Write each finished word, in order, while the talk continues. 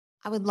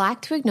I would like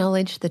to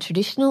acknowledge the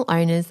traditional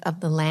owners of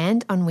the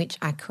land on which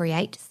I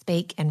create,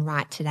 speak and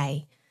write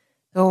today,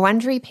 the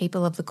Wurundjeri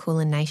people of the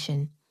Kulin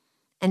Nation,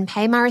 and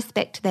pay my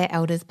respect to their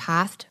elders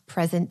past,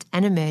 present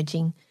and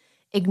emerging,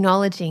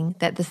 acknowledging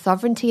that the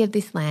sovereignty of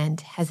this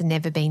land has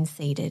never been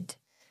ceded.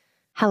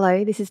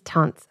 Hello, this is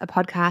Tonts, a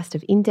podcast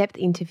of in-depth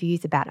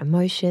interviews about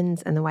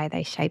emotions and the way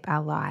they shape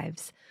our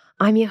lives.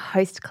 I'm your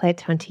host, Claire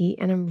Tonti,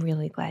 and I'm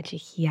really glad you're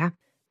here.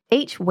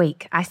 Each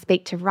week, I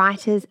speak to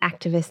writers,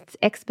 activists,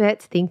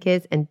 experts,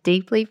 thinkers, and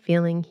deeply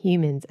feeling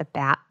humans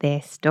about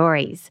their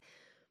stories.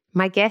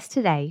 My guest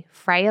today,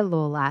 Freya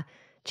Lawler,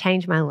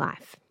 changed my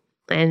life,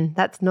 and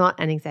that's not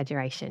an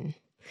exaggeration.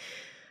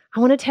 I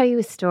want to tell you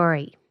a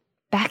story.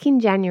 Back in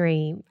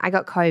January, I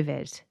got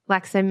COVID,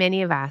 like so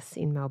many of us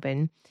in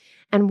Melbourne,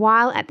 and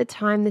while at the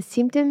time the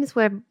symptoms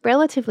were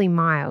relatively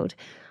mild,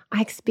 I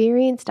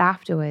experienced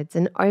afterwards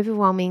an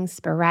overwhelming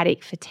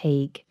sporadic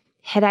fatigue,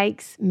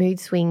 headaches, mood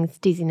swings,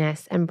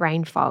 dizziness, and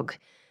brain fog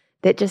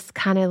that just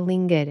kind of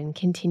lingered and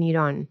continued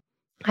on.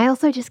 I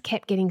also just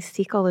kept getting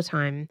sick all the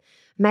time,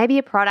 maybe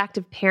a product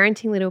of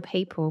parenting little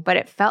people, but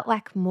it felt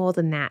like more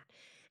than that.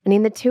 And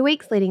in the 2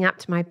 weeks leading up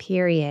to my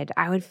period,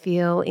 I would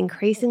feel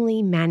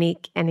increasingly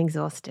manic and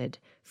exhausted,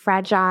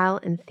 fragile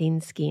and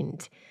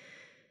thin-skinned.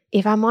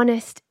 If I'm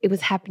honest, it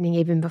was happening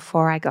even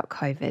before I got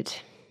COVID.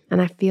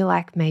 And I feel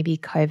like maybe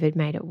COVID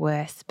made it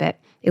worse, but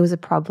it was a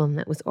problem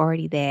that was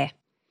already there.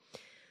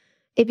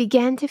 It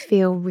began to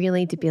feel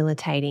really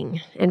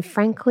debilitating, and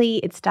frankly,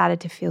 it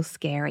started to feel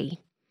scary.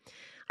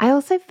 I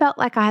also felt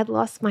like I had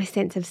lost my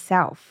sense of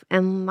self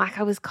and like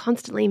I was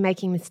constantly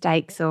making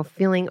mistakes or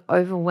feeling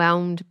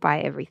overwhelmed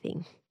by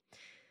everything.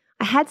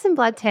 I had some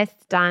blood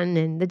tests done,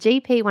 and the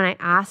GP, when I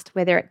asked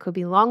whether it could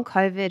be long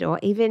COVID or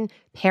even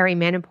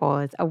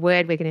perimenopause, a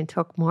word we're going to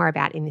talk more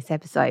about in this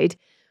episode,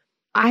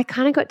 I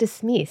kind of got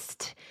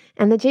dismissed.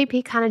 And the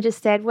GP kind of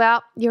just said,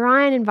 well, your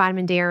iron and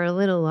vitamin D are a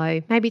little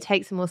low. Maybe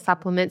take some more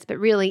supplements, but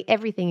really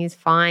everything is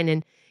fine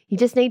and you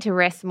just need to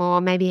rest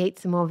more, maybe eat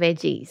some more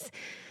veggies.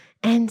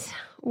 And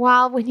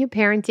while when you're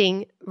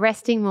parenting,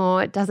 resting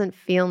more doesn't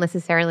feel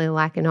necessarily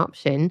like an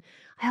option,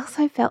 I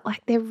also felt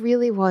like there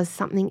really was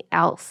something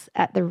else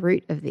at the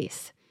root of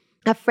this.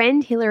 A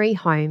friend, Hilary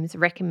Holmes,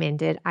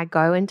 recommended I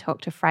go and talk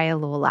to Freya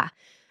Lawler,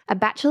 a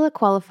bachelor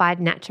qualified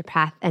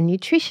naturopath and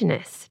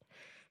nutritionist.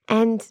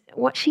 And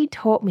what she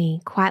taught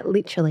me quite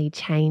literally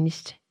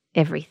changed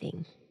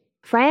everything.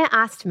 Freya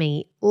asked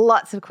me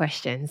lots of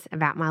questions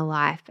about my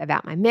life,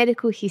 about my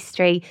medical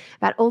history,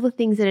 about all the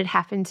things that had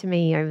happened to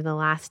me over the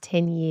last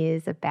 10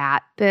 years,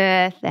 about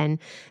birth and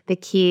the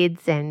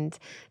kids and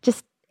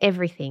just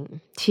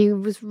everything. She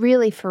was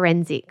really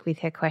forensic with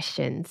her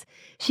questions.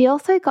 She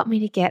also got me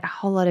to get a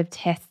whole lot of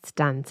tests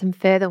done, some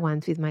further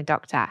ones with my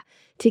doctor,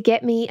 to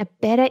get me a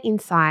better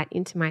insight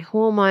into my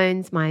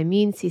hormones, my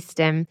immune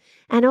system,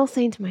 and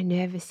also into my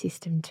nervous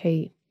system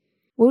too.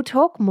 We'll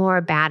talk more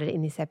about it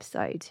in this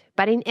episode,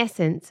 but in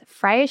essence,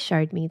 Freya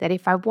showed me that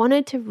if I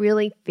wanted to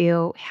really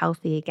feel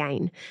healthy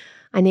again,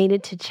 I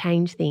needed to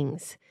change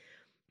things.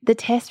 The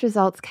test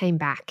results came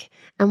back,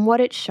 and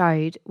what it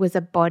showed was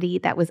a body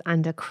that was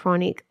under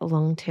chronic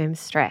long-term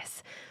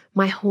stress.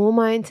 My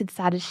hormones had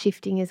started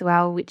shifting as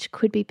well, which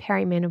could be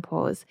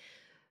perimenopause.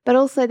 But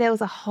also there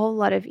was a whole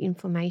lot of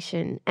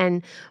inflammation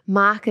and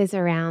markers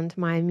around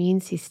my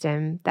immune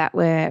system that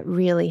were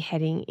really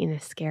heading in a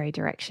scary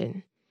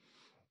direction.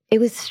 It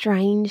was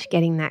strange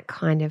getting that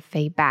kind of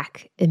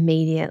feedback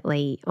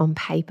immediately on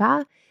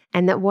paper,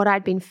 and that what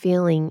I'd been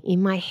feeling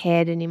in my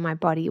head and in my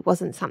body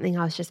wasn't something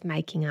I was just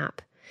making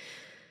up.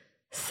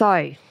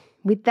 So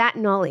with that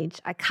knowledge,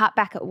 I cut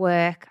back at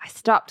work. I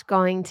stopped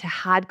going to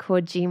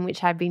hardcore gym,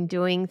 which I'd been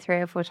doing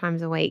 3 or 4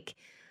 times a week.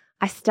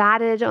 I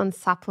started on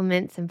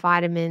supplements and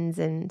vitamins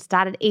and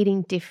started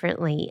eating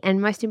differently.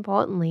 And most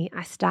importantly,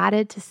 I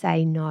started to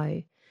say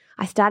no.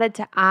 I started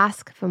to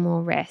ask for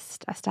more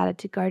rest. I started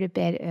to go to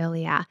bed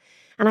earlier.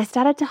 And I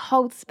started to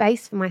hold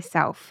space for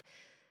myself,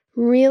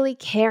 really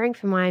caring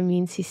for my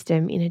immune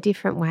system in a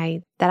different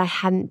way that I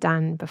hadn't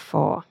done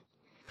before.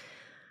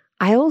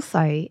 I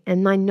also,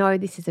 and I know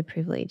this is a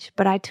privilege,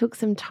 but I took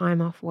some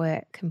time off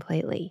work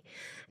completely.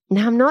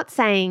 Now, I'm not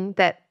saying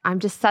that I'm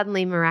just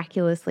suddenly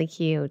miraculously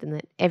healed and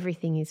that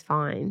everything is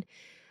fine.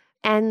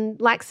 And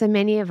like so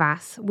many of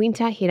us,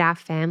 winter hit our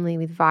family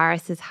with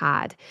viruses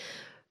hard.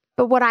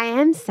 But what I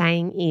am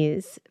saying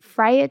is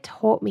Freya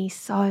taught me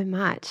so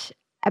much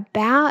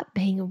about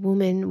being a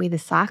woman with a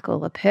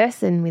cycle, a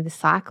person with a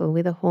cycle,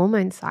 with a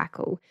hormone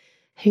cycle,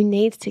 who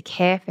needs to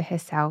care for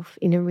herself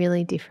in a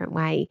really different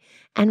way.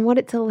 And what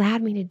it's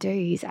allowed me to do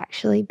is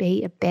actually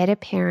be a better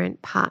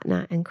parent,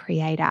 partner, and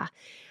creator.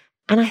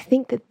 And I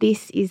think that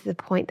this is the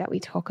point that we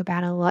talk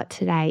about a lot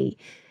today.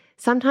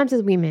 Sometimes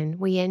as women,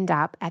 we end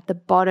up at the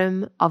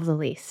bottom of the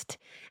list.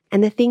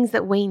 And the things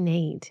that we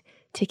need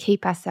to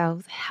keep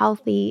ourselves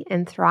healthy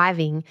and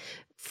thriving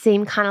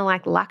seem kind of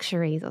like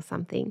luxuries or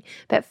something.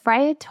 But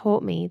Freya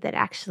taught me that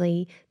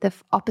actually the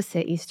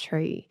opposite is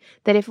true,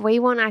 that if we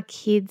want our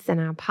kids and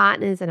our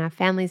partners and our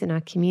families and our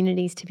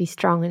communities to be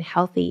strong and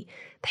healthy,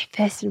 they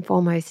first and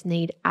foremost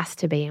need us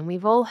to be. And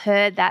we've all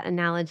heard that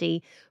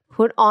analogy.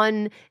 Put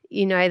on,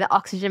 the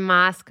oxygen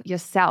mask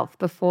yourself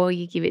before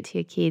you give it to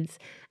your kids.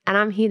 And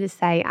I'm here to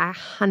say I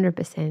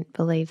 100%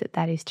 believe that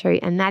that is true.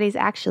 And that is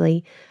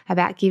actually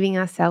about giving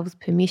ourselves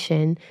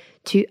permission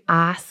to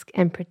ask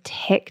and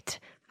protect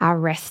our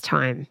rest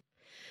time.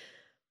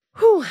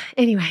 Whew.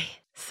 Anyway,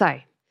 so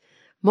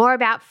more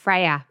about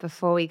Freya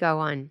before we go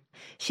on.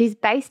 She's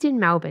based in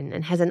Melbourne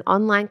and has an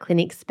online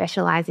clinic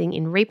specialising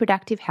in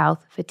reproductive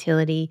health,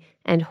 fertility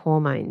and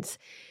hormones.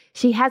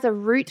 She has a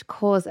root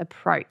cause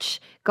approach,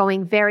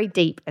 going very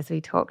deep, as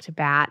we talked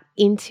about,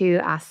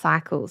 into our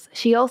cycles.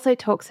 She also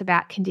talks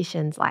about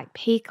conditions like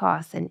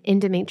PCOS and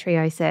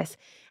endometriosis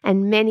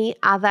and many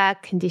other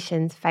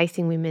conditions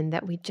facing women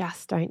that we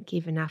just don't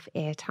give enough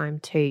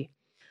airtime to.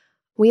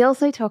 We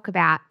also talk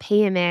about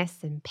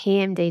PMS and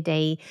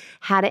PMDD,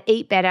 how to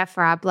eat better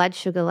for our blood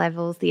sugar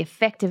levels, the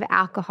effect of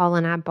alcohol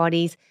on our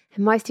bodies,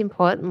 and most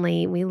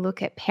importantly, we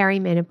look at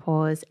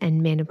perimenopause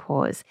and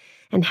menopause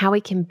and how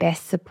we can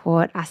best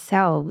support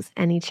ourselves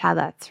and each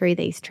other through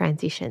these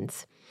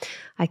transitions.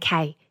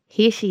 Okay,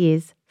 here she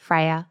is,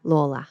 Freya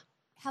Lawler.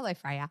 Hello,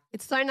 Freya.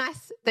 It's so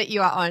nice that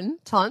you are on,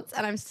 Tons,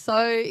 and I'm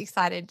so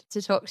excited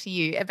to talk to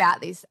you about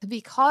this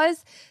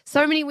because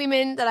so many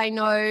women that I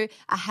know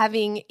are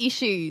having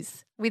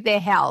issues with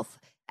their health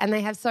and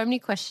they have so many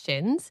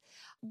questions.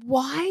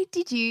 Why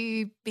did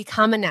you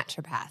become a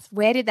naturopath?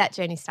 Where did that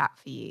journey start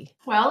for you?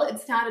 Well, it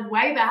started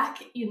way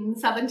back in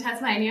southern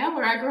Tasmania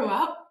where I grew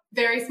up,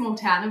 very small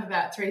town of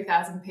about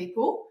 3,000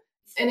 people.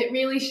 And it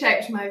really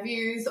shaped my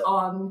views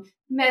on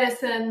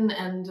medicine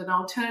and an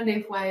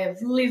alternative way of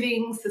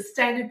living,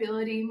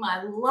 sustainability,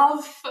 my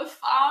love for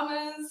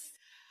farmers,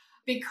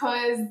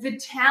 because the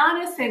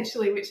town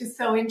essentially, which is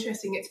so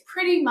interesting, it's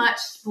pretty much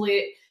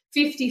split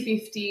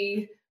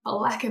 50-50, for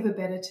lack of a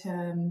better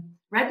term,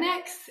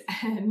 rednecks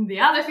and the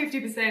other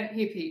 50%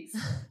 hippies.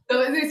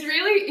 So it's this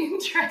really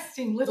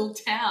interesting little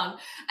town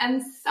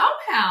and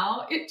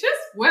somehow it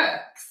just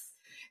works.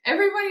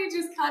 Everybody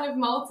just kind of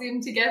molds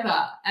in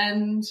together.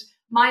 And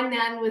my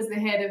nan was the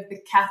head of the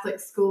Catholic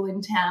school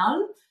in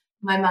town.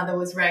 My mother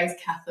was raised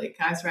Catholic.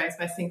 I was raised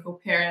by a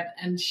single parent.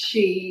 And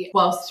she,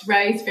 whilst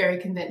raised very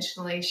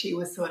conventionally, she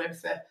was sort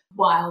of the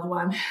wild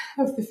one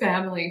of the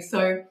family.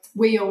 So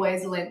we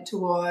always lent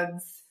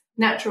towards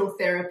natural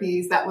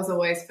therapies. That was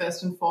always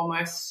first and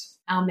foremost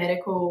our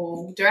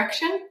medical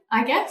direction,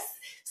 I guess.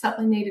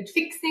 Something needed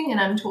fixing, and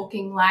I'm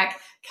talking like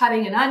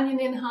cutting an onion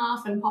in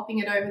half and popping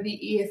it over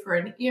the ear for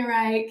an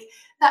earache,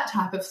 that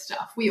type of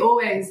stuff. We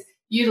always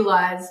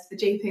utilised the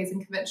GPs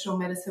and conventional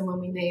medicine when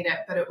we need it,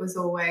 but it was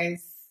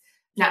always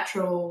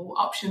natural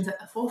options at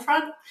the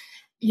forefront.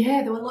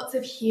 Yeah, there were lots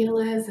of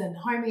healers and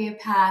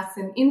homeopaths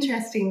and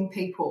interesting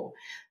people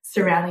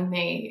surrounding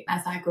me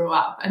as I grew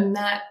up. And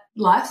that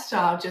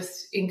lifestyle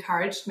just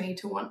encouraged me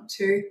to want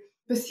to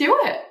pursue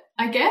it,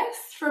 I guess,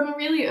 from a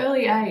really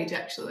early age,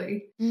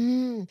 actually.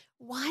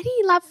 Why do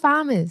you love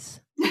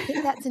farmers? I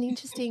think that's an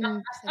interesting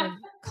sort of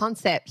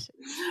concept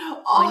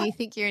when you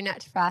think you're a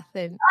naturopath.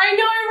 I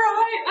know,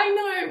 right?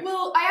 I know.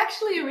 Well, I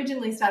actually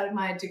originally started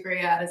my degree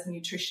out as a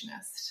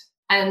nutritionist,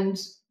 and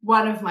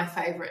one of my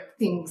favourite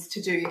things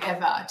to do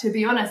ever. To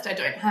be honest, I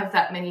don't have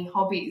that many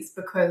hobbies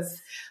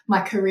because my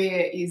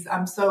career is,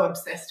 I'm so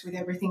obsessed with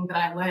everything that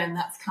I learn.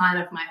 That's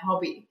kind of my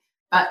hobby.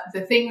 But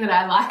the thing that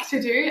I like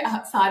to do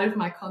outside of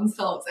my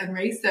consults and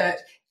research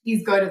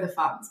is go to the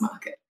farmer's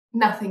market.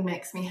 Nothing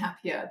makes me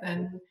happier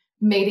than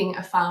meeting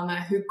a farmer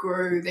who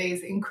grew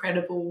these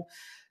incredible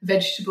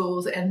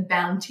vegetables and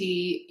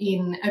bounty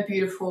in a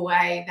beautiful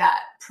way that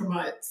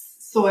promotes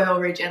soil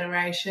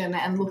regeneration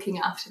and looking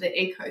after the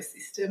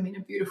ecosystem in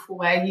a beautiful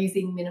way,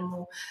 using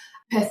minimal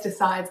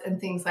pesticides and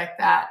things like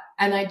that.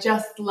 And I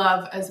just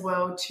love as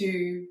well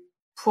to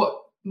put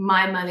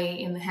my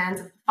money in the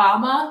hands of the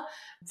farmer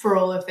for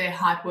all of their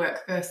hard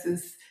work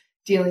versus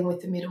dealing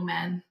with the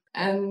middleman.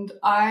 And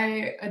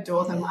I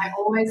adore them. I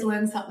always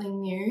learn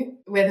something new,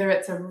 whether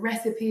it's a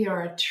recipe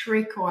or a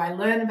trick, or I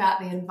learn about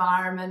the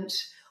environment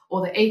or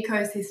the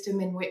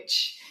ecosystem in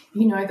which,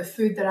 the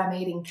food that I'm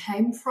eating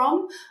came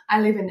from. I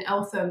live in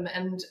Eltham,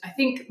 and I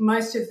think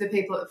most of the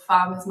people at the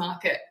farmers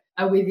market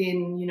are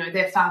within,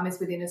 their farm is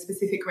within a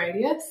specific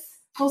radius.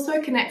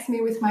 Also connects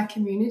me with my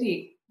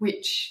community,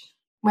 which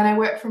when I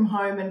work from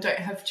home and don't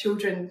have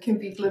children can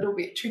be a little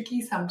bit tricky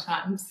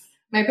sometimes.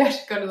 Maybe I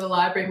should go to the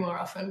library more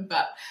often,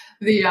 but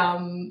the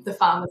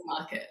farmers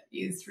market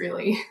is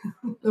really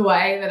the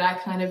way that I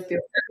kind of feel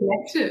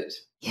connected.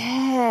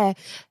 Yeah.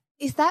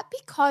 Is that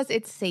because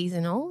it's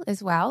seasonal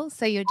as well?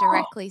 So you're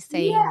directly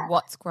seeing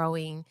what's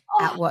growing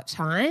at what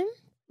time?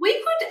 We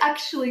could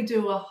actually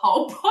do a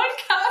whole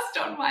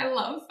podcast on my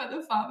love for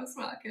the farmers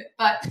market.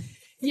 But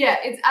yeah,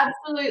 it's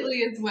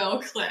absolutely as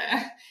well,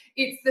 Claire.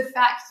 It's the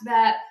fact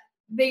that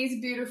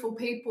these beautiful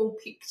people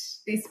picked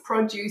this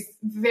produce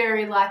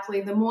very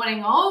likely the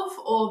morning of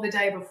or the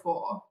day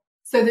before.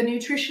 So the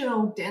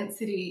nutritional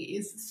density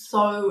is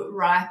so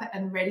ripe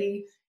and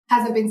ready.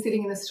 Hasn't been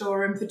sitting in a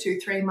storeroom for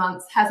 2-3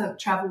 months, hasn't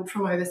traveled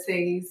from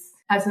overseas,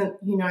 hasn't,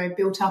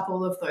 built up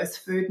all of those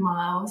food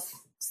miles.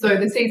 So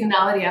the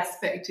seasonality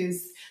aspect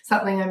is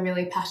something I'm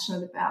really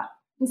passionate about.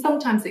 And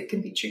sometimes it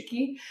can be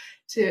tricky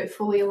to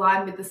fully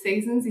align with the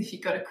seasons if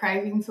you've got a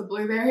craving for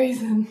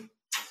blueberries and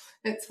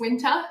it's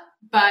winter.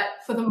 But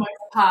for the most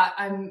part,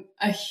 I'm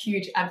a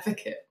huge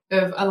advocate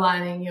of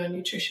aligning your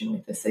nutrition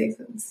with the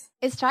seasons.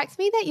 It strikes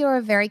me that you're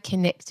a very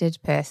connected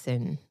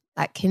person,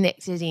 like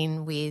connected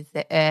in with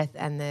the earth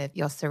and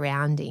your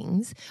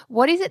surroundings.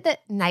 What is it that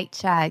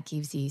nature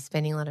gives you,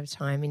 spending a lot of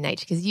time in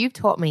nature? Because you've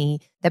taught me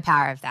the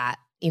power of that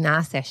in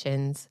our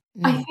sessions.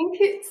 I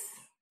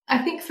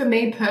think for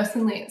me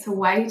personally, it's a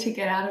way to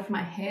get out of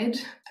my head.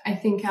 I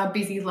think our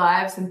busy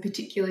lives, and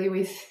particularly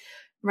with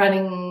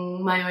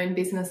running my own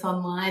business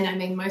online, I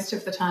mean, most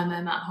of the time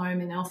I'm at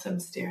home and else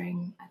I'm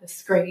staring at a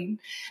screen.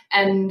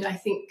 And I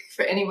think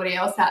for anybody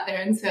else out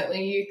there, and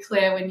certainly you,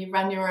 Claire, when you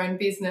run your own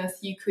business,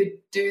 you could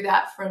do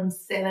that from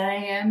 7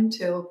 a.m.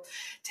 till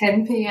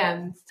 10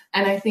 p.m.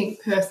 And I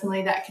think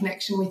personally that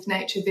connection with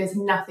nature, there's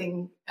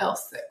nothing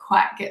else that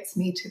quite gets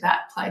me to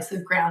that place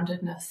of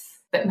groundedness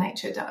that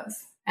nature does.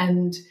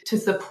 And to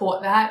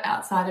support that,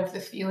 outside of the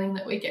feeling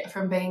that we get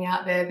from being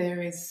out there,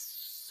 there is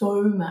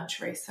so much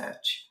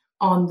research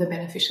on the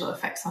beneficial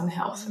effects on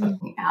health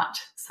of being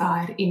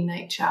outside in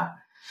nature,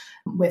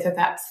 whether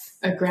that's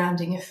a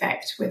grounding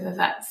effect, whether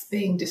that's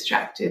being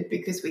distracted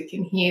because we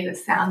can hear the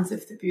sounds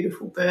of the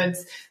beautiful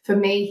birds. For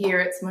me here,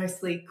 it's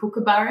mostly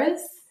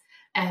kookaburras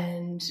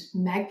and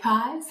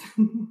magpies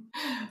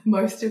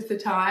most of the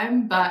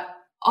time, but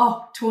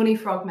tawny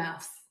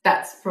frogmouths.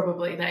 That's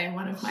probably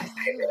one of my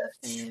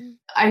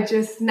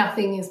favourites.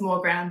 Nothing is more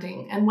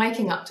grounding. And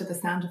waking up to the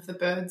sound of the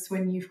birds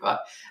when you've got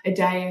a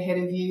day ahead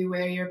of you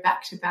where you're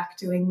back to back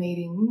doing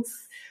meetings,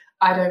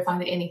 I don't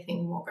find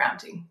anything more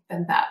grounding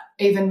than that,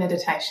 even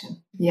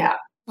meditation. Yeah.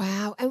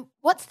 Wow. And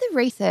what's the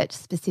research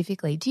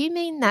specifically? Do you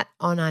mean that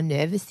on our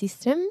nervous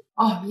system?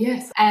 Oh,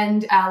 yes.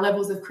 And our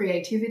levels of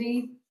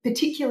creativity,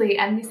 particularly,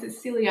 and this is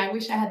silly, I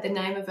wish I had the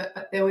name of it,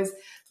 but there was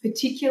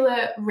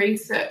particular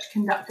research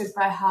conducted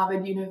by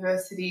Harvard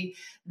University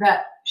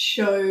that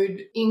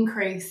showed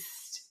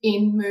increased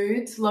in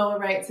moods, lower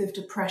rates of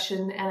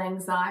depression and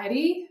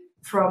anxiety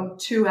from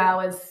 2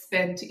 hours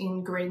spent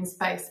in green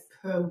space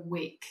per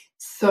week.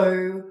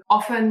 So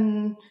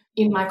often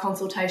in my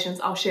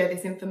consultations, I'll share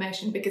this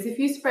information because if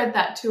you spread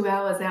that 2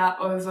 hours out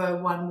over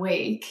 1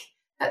 week,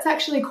 that's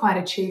actually quite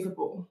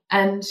achievable.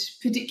 And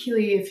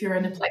particularly if you're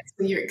in a place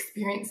where you're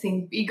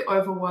experiencing big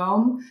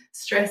overwhelm,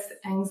 stress,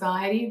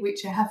 anxiety,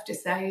 which I have to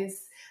say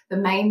is the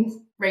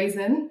main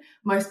reason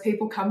most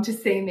people come to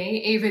see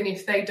me, even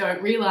if they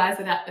don't realise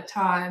it at the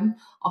time.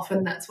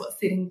 Often that's what's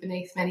sitting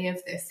beneath many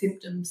of their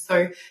symptoms.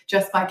 So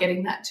just by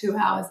getting that 2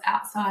 hours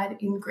outside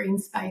in green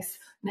space,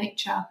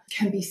 nature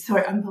can be so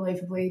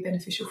unbelievably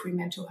beneficial for your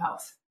mental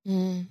health.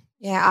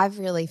 Yeah, I've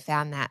really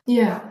found that.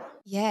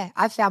 Yeah,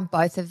 I've found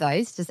both of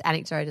those just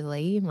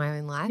anecdotally in my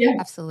own life. Yeah.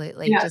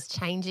 Absolutely. Yeah. Just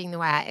changing the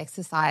way I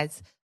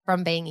exercise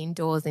from being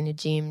indoors in a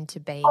gym to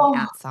being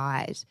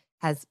outside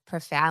has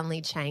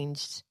profoundly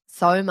changed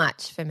so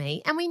much for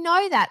me. And we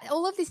know that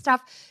all of this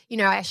stuff,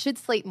 I should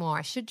sleep more,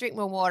 I should drink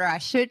more water, I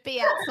should be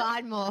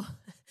outside more.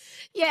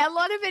 Yeah, a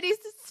lot of it is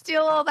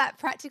still all that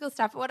practical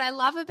stuff. But what I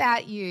love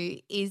about you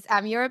is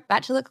you're a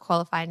bachelor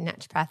qualified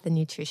naturopath and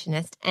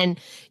nutritionist, and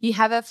you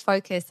have a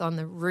focus on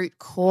the root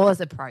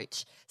cause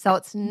approach. So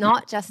it's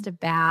not just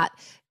about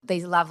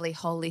these lovely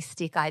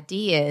holistic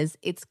ideas,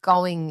 it's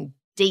going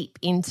deep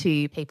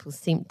into people's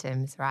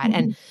symptoms, right?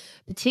 And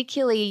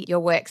particularly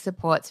your work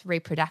supports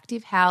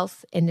reproductive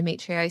health,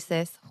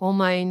 endometriosis,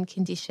 hormone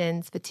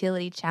conditions,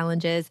 fertility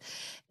challenges,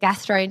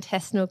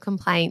 gastrointestinal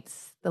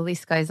complaints, the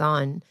list goes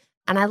on.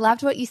 And I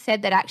loved what you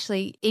said, that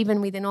actually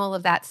even within all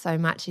of that, so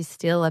much is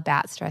still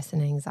about stress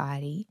and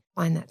anxiety.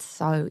 I find that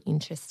so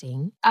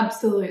interesting.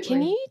 Absolutely.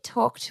 Can you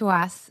talk to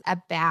us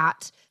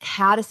about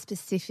how to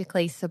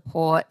specifically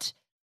support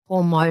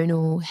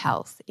hormonal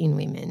health in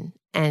women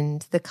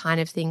and the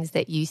kind of things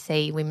that you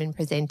see women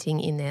presenting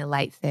in their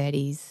late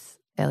 30s,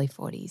 early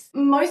 40s?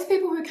 Most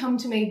people who come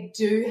to me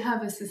do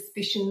have a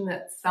suspicion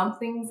that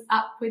something's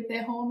up with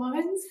their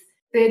hormones.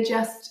 They're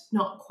just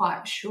not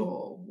quite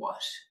sure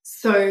what.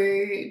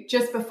 So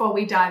just before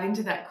we dive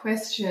into that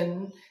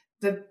question,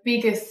 the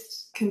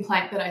biggest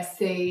complaint that I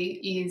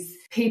see is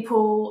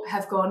people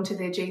have gone to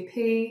their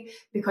GP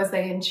because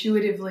they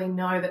intuitively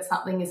know that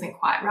something isn't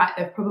quite right.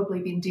 They've probably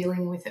been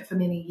dealing with it for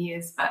many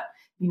years, but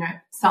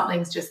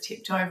something's just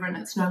tipped over and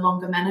it's no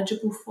longer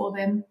manageable for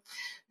them.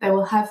 They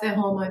will have their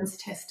hormones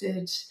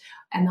tested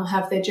and they'll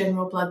have their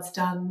general bloods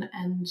done,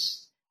 and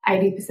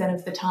 80%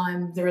 of the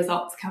time the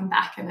results come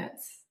back and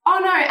it's, oh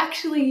no,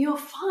 actually you're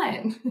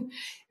fine.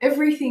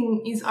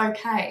 Everything is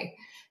okay.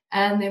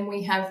 And then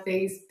we have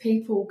these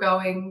people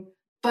going,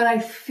 but I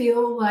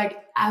feel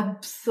like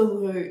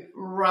absolute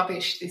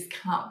rubbish. This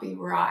can't be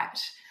right.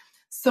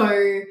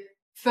 So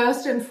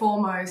First and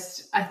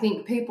foremost, I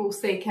think people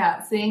seek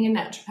out seeing a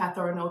naturopath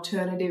or an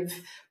alternative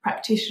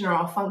practitioner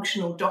or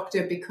functional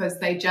doctor because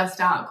they just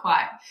aren't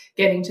quite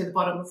getting to the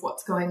bottom of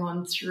what's going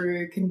on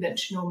through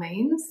conventional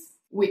means,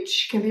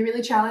 which can be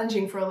really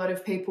challenging for a lot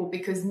of people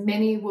because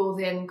many will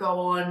then go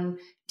on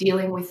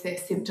dealing with their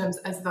symptoms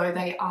as though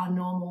they are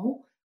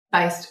normal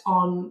based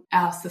on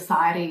our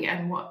society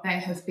and what they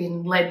have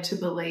been led to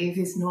believe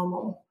is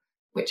normal,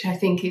 which I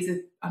think is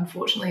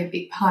unfortunately a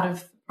big part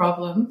of the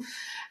problem.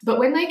 But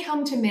when they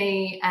come to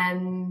me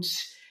and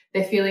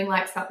they're feeling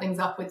like something's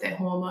up with their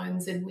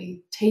hormones and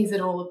we tease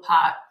it all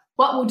apart,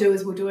 what we'll do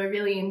is we'll do a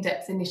really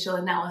in-depth initial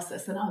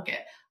analysis and I'll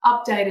get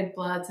updated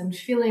bloods and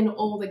fill in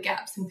all the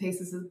gaps and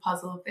pieces of the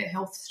puzzle of their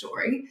health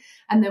story,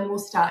 and then we'll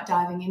start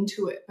diving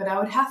into it. But I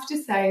would have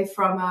to say,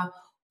 from a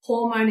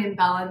hormone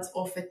imbalance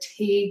or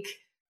fatigue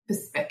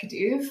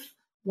perspective,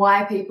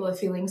 why people are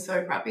feeling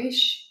so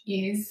rubbish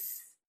is,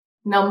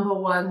 number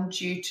one,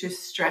 due to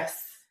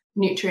stress,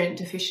 nutrient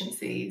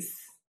deficiencies,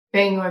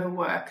 being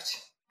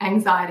overworked,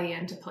 anxiety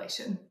and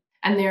depletion.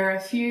 And there are a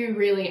few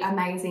really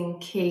amazing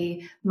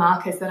key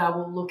markers that I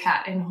will look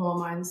at in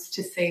hormones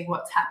to see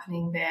what's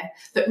happening there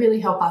that really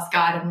help us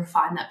guide and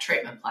refine that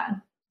treatment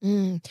plan.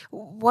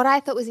 What I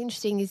thought was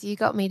interesting is you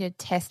got me to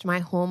test my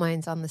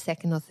hormones on the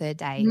second or third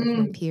day of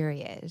my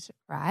period,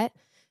 right?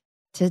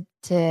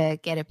 To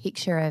get a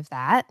picture of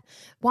that.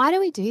 Why do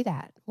we do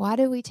that? Why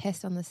do we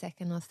test on the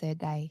second or third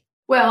day?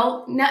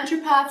 Well,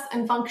 naturopaths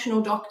and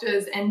functional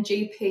doctors and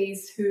GPs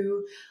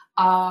who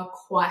are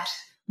quite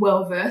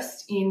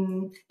well-versed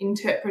in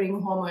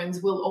interpreting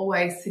hormones will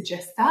always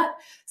suggest that.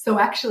 So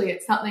actually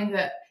it's something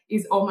that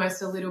is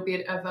almost a little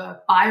bit of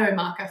a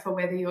biomarker for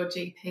whether your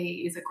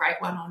GP is a great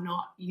one or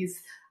not, is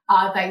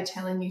are they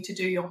telling you to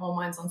do your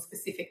hormones on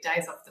specific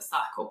days of the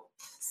cycle?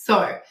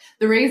 So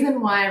the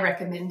reason why I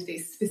recommend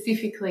this,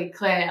 specifically,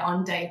 Claire,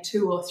 on day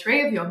 2 or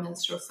 3 of your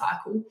menstrual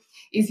cycle,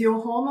 is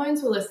your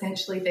hormones will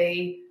essentially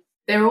be,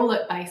 they're all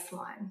at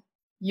baseline.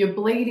 You're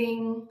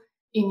bleeding.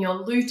 In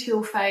your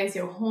luteal phase,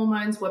 your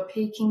hormones were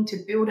peaking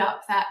to build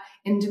up that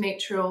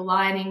endometrial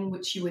lining,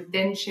 which you would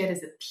then shed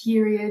as a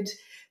period.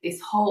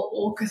 This whole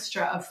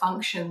orchestra of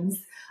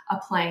functions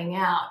are playing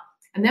out.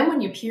 And then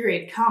when your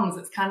period comes,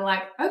 it's kind of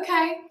like,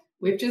 okay,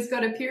 we've just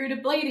got a period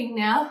of bleeding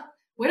now.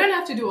 We don't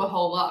have to do a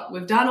whole lot.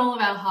 We've done all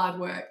of our hard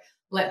work.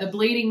 Let the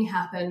bleeding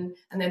happen.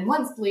 And then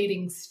once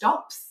bleeding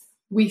stops,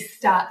 we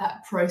start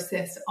that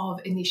process of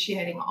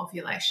initiating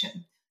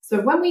ovulation. So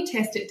when we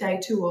test at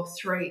day 2 or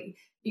 3,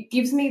 it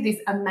gives me this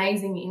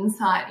amazing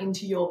insight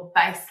into your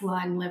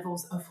baseline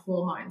levels of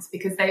hormones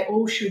because they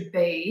all should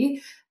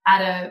be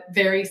at a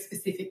very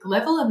specific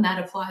level, and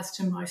that applies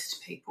to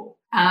most people.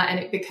 And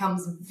it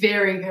becomes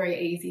very, very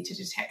easy to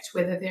detect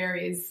whether there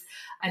is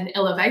an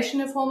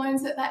elevation of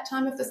hormones at that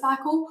time of the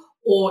cycle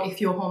or if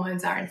your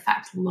hormones are in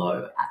fact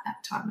low at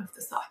that time of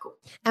the cycle.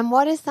 And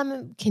what are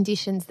some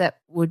conditions that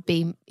would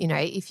be,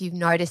 if you've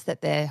noticed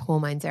that the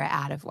hormones are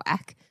out of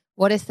whack,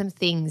 what are some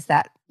things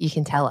that you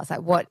can tell us?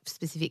 Like what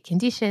specific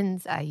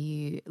conditions are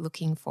you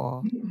looking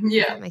for?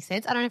 Yeah. Does that make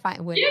sense? I don't know if I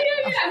would.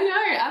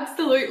 No,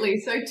 absolutely.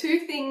 So 2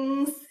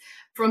 things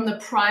from the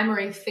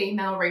primary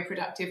female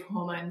reproductive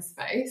hormone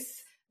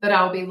space that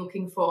I'll be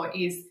looking for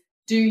is,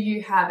 do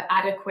you have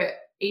adequate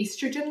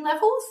estrogen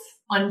levels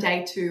on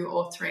day 2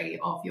 or 3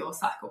 of your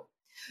cycle?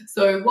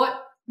 So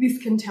what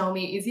this can tell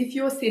me is if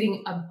you're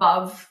sitting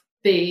above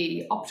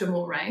the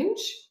optimal range,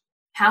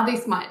 how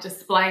this might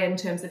display in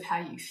terms of how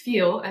you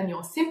feel and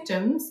your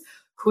symptoms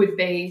could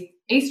be,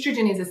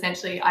 estrogen is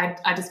essentially,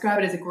 I describe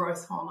it as a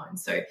growth hormone.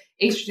 So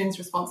estrogen is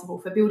responsible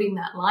for building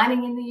that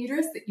lining in the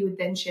uterus that you would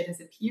then shed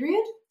as a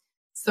period.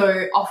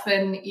 So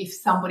often if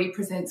somebody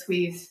presents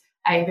with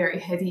a very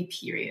heavy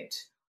period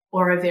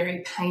or a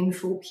very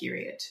painful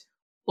period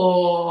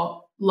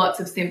or lots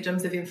of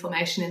symptoms of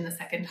inflammation in the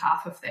second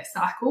half of their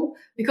cycle,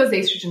 because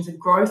estrogen is a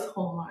growth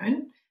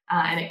hormone,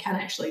 and it can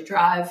actually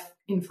drive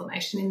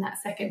inflammation in that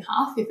second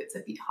half if it's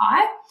a bit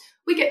high,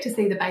 we get to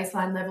see the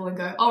baseline level and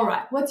go, all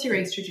right, what's your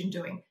estrogen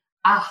doing?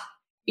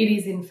 It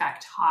is in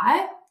fact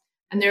high.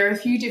 And there are a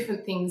few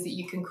different things that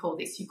you can call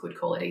this. You could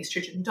call it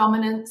estrogen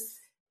dominance,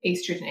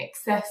 estrogen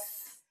excess.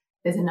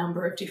 There's a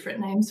number of different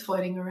names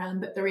floating around,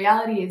 but the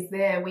reality is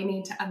we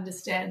need to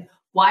understand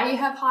why you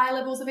have high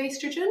levels of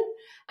estrogen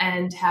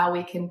and how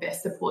we can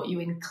best support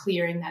you in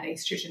clearing that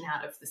estrogen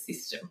out of the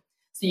system.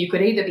 So you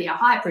could either be a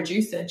high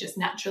producer just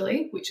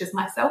naturally, which is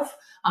myself.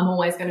 I'm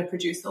always going to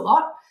produce a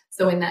lot.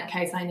 So in that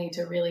case, I need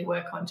to really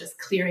work on just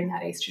clearing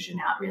that estrogen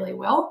out really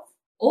well.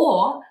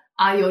 Or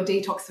are your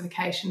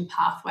detoxification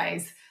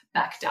pathways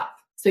backed up?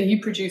 So you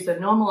produce a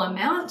normal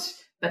amount,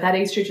 but that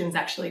estrogen is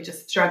actually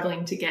just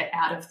struggling to get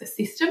out of the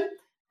system.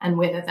 And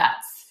whether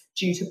that's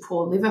due to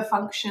poor liver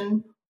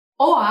function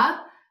or,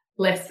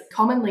 less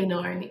commonly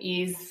known,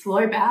 is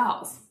slow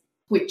bowels,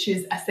 which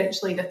is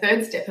essentially the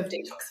third step of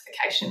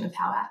detoxification of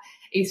how our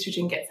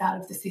estrogen gets out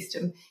of the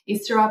system,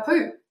 is through our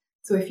poo.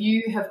 So if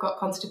you have got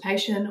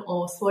constipation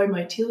or slow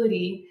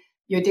motility,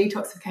 your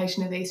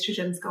detoxification of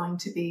estrogen is going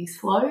to be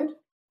slowed.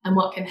 And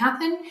what can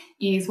happen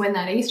is when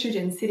that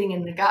estrogen is sitting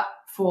in the gut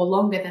for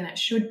longer than it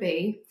should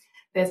be,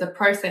 there's a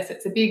process,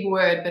 it's a big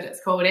word, but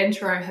it's called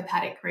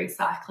enterohepatic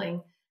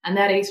recycling, and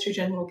that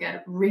estrogen will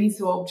get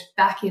resorbed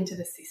back into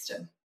the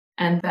system,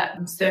 and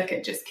that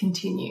circuit just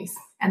continues,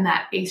 and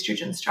that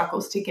estrogen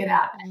struggles to get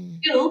out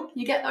until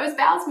you get those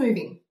bowels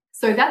moving.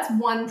 So that's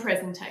one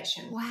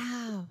presentation.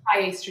 Wow.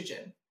 High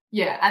estrogen.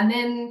 Yeah. And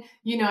then,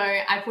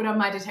 I put on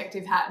my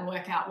detective hat and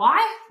work out why,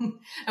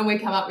 and we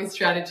come up with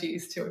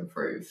strategies to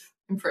improve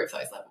those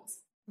levels.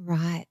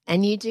 Right.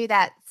 And you do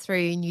that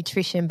through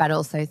nutrition, but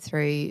also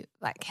through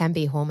can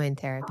be hormone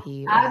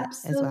therapy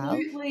as well.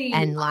 Absolutely.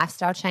 And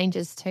lifestyle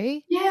changes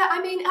too?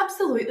 Yeah,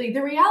 absolutely.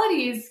 The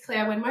reality is,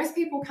 Claire, when most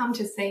people come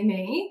to see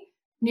me,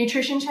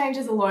 nutrition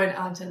changes alone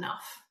aren't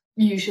enough,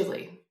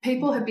 usually.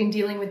 People have been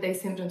dealing with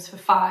these symptoms for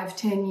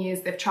 5-10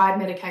 years. They've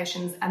tried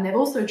medications and they've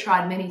also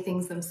tried many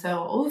things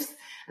themselves,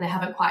 and they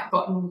haven't quite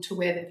gotten to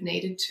where they've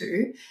needed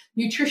to.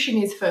 Nutrition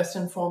is first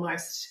and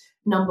foremost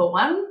number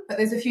one, but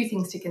there's a few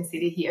things to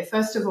consider here.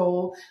 First of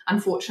all,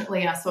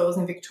 unfortunately, our soils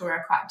in Victoria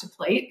are quite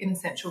deplete in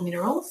essential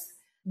minerals.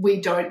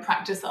 We don't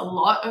practice a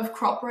lot of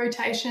crop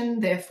rotation,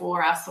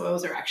 therefore our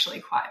soils are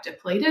actually quite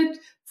depleted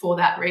for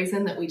that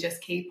reason, that we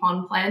just keep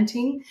on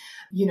planting,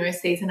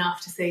 season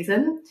after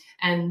season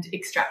and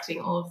extracting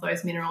all of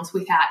those minerals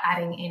without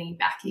adding any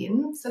back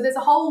in. So there's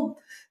a whole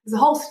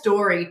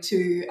story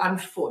to,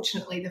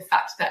 unfortunately, the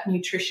fact that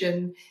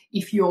nutrition,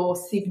 if you're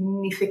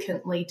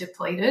significantly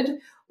depleted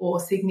or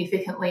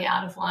significantly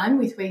out of line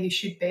with where you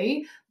should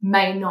be,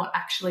 may not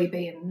actually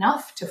be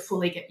enough to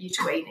fully get you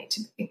to where you need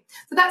to be.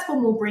 So that's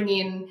when we'll bring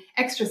in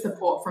extra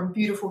support from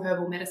beautiful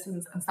herbal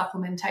medicines and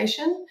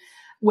supplementation,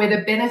 where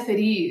the benefit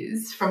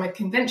is, from a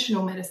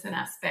conventional medicine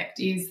aspect,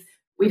 is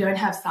we don't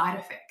have side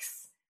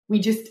effects. We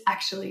just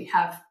actually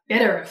have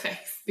better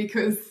effects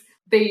because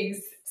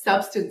these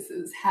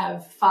substances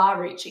have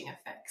far-reaching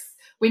effects.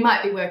 We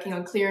might be working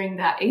on clearing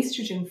that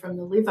estrogen from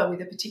the liver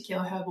with a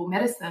particular herbal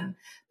medicine.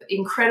 But the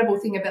incredible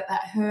thing about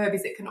that herb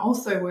is it can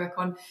also work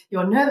on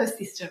your nervous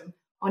system,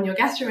 on your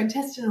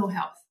gastrointestinal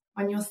health,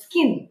 on your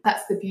skin.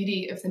 That's the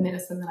beauty of the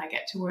medicine that I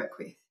get to work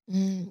with.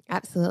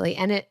 Absolutely.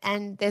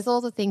 And there's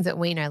all the things that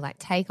we know, like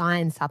take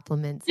iron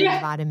supplements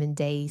and vitamin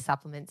D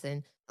supplements,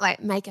 and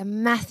make a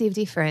massive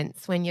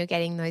difference when you're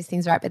getting those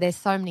things right. But there's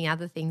so many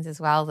other things as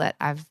well that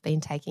I've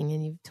been taking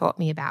and you've taught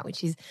me about,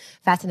 which is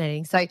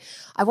fascinating. So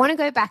I want to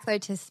go back though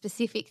to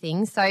specific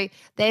things. So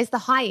there's the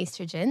high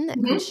estrogen that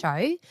could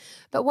show,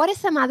 but what are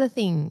some other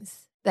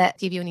things that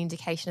give you an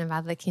indication of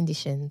other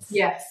conditions?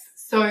 Yes.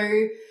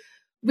 So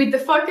with the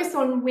focus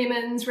on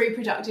women's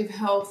reproductive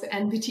health,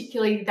 and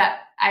particularly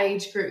that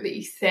age group that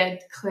you said,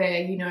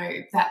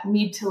 Claire, that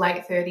mid to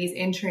late 30s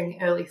entering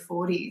early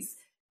 40s,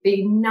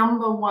 the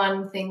number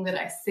one thing that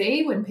I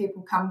see when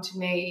people come to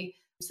me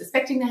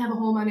suspecting they have a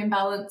hormone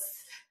imbalance,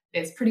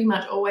 there's pretty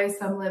much always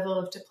some level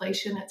of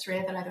depletion. It's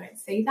rare that I don't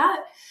see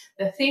that.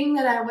 The thing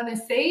that I want to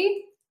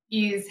see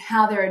is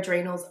how their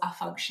adrenals are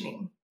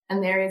functioning.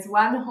 And there is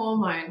one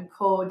hormone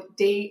called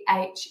DHEAS,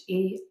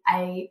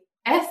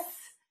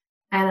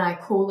 and I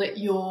call it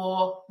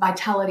your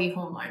vitality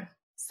hormone.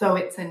 So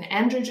it's an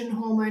androgen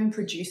hormone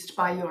produced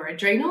by your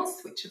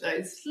adrenals, which are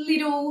those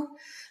little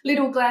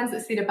glands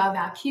that sit above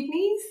our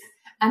kidneys.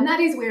 And that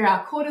is where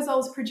our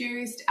cortisol is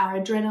produced, our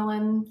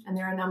adrenaline, and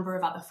there are a number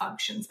of other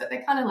functions, but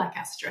they're kind of like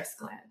our stress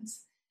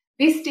glands.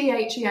 This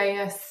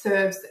DHEAS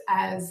serves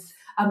as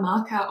a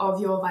marker of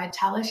your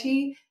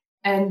vitality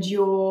and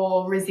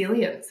your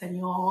resilience and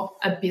your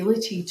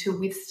ability to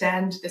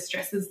withstand the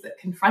stresses that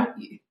confront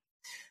you.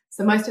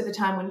 So most of the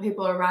time when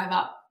people arrive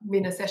up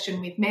in a session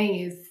with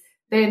me is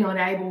they're not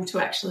able to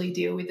actually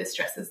deal with the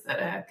stresses that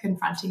are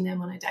confronting them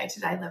on a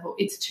day-to-day level.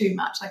 It's too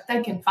much.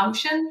 They can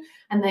function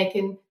and they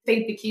can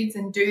feed the kids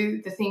and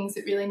do the things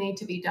that really need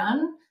to be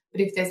done.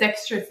 But if there's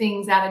extra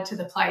things added to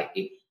the plate,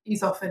 it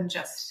is often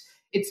just,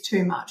 it's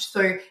too much.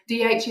 So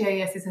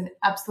DHEAS is an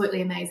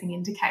absolutely amazing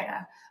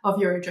indicator of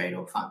your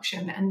adrenal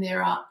function. And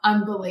there are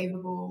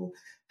unbelievable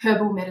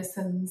herbal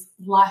medicines,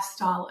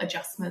 lifestyle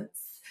adjustments,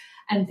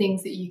 and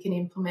things that you can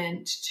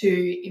implement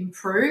to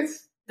improve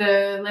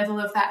the level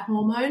of that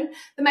hormone.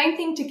 The main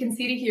thing to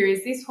consider here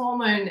is this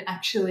hormone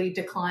actually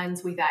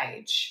declines with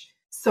age.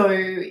 So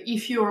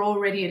if you're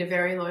already at a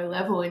very low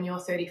level and you're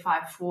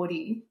 35,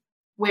 40,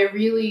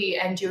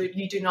 and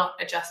you do not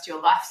adjust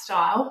your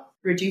lifestyle,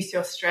 reduce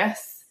your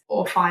stress,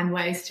 or find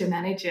ways to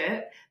manage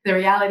it, the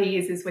reality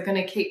is we're going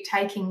to keep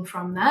taking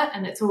from that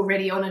and it's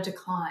already on a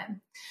decline.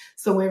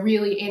 So we're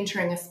really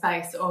entering a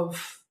space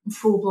of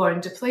full-blown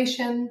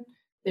depletion.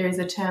 There is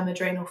a term,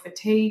 adrenal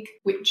fatigue,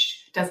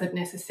 which doesn't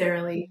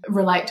necessarily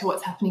relate to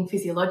what's happening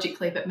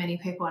physiologically, but many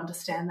people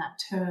understand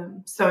that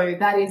term. So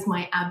that is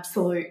my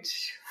absolute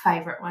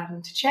favourite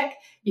one to check.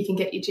 You can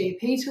get your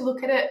GP to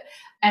look at it.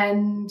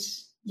 And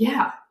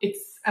yeah, it's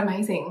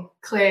amazing.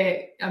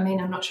 Claire, I'm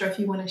not sure if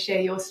you want to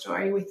share your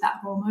story with that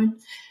hormone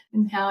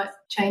and how it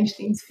changed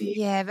things for you.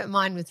 Yeah, but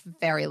mine was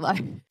very low.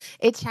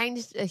 It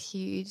changed a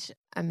huge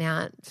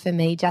amount for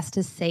me just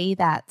to see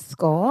that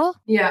score.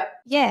 Yeah.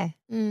 Yeah.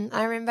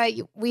 I remember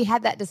we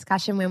had that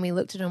discussion when we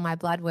looked at all my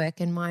blood work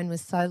and mine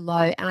was so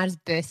low and I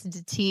just burst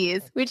into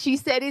tears, which you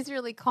said is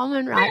really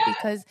common, right?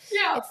 Because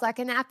it's like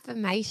an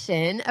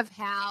affirmation of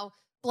how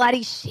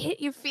bloody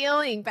shit you're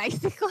feeling,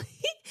 basically.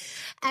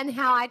 And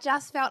how I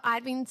just felt,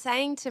 I'd been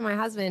saying to my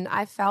husband,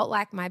 I felt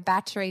like my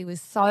battery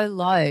was so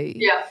low.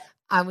 Yeah.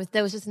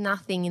 There was just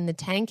nothing in the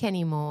tank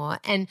anymore.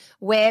 And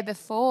where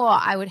before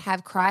I would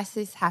have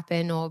crisis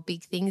happen or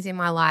big things in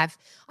my life,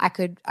 I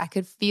could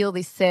feel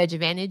this surge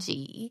of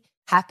energy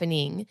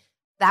happening.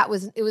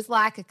 It was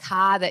like a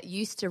car that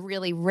used to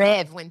really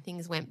rev when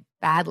things went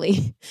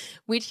badly,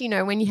 which,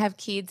 when you have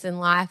kids and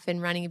life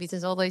and running a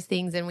business, all those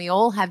things, and we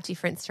all have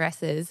different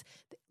stresses.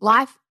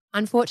 Life,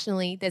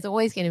 unfortunately, there's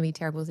always going to be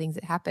terrible things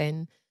that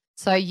happen.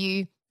 So I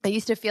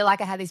used to feel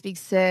like I had this big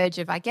surge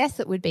of, I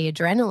guess it would be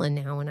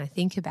adrenaline now when I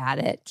think about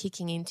it,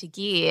 kicking into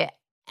gear.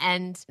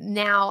 And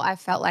now I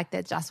felt like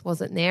that just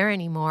wasn't there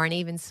anymore. And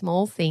even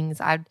small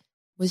things, I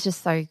was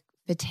just so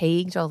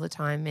fatigued all the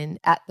time and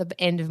at the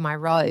end of my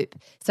rope.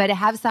 So to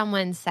have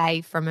someone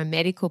say from a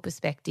medical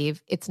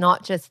perspective, it's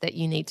not just that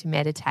you need to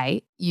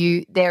meditate.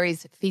 There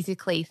is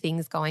physically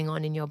things going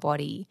on in your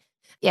body.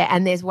 Yeah,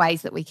 and there's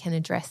ways that we can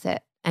address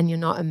it. And you're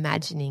not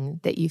imagining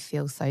that you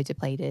feel so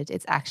depleted.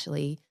 It's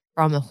actually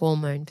from a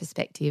hormone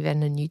perspective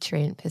and a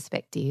nutrient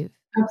perspective.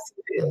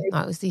 Absolutely.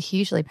 It was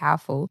hugely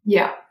powerful.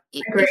 Yeah,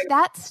 if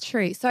that's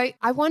true. So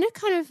I want to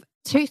kind of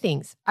two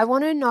things. I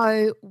want to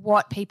know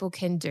what people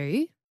can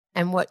do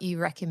and what you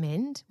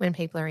recommend when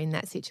people are in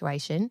that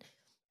situation.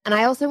 And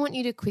I also want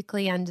you to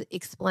quickly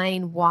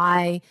explain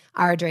why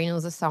our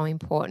adrenals are so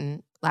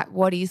important. Like,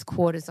 what is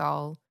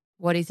cortisol?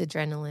 What is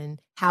adrenaline?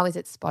 How is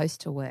it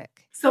supposed to work?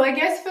 So I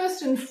guess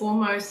first and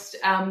foremost,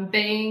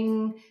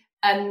 being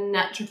a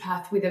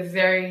naturopath with a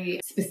very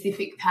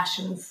specific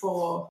passion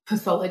for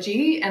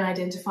pathology and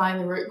identifying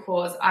the root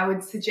cause, I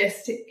would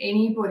suggest to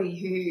anybody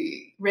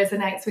who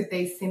resonates with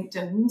these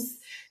symptoms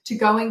to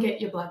go and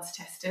get your bloods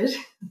tested.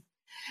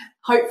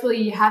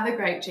 Hopefully you have a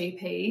great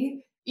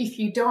GP. If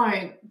you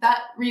don't, that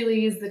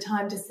really is the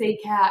time to seek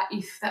out,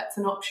 if that's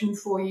an option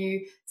for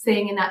you,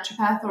 seeing a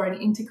naturopath or an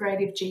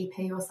integrative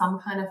GP or some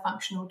kind of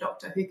functional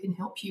doctor who can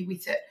help you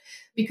with it.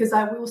 Because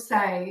I will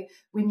say,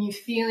 when you're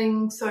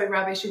feeling so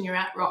rubbish and you're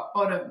at rock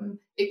bottom,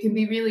 it can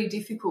be really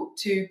difficult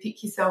to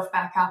pick yourself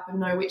back up and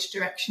know which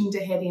direction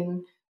to head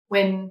in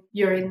when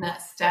you're in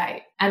that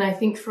state. And I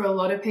think for a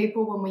lot of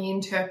people, when we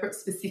interpret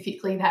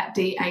specifically that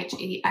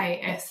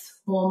DHEAS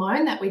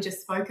hormone that we just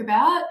spoke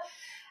about,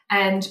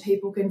 and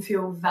people can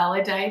feel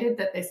validated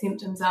that their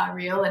symptoms are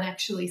real and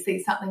actually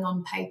see something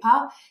on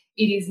paper,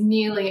 it is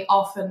nearly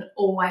often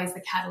always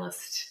the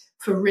catalyst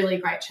for really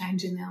great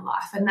change in their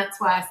life. And that's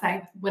why I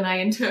say, when I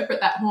interpret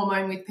that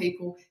hormone with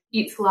people,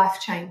 it's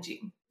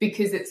life-changing,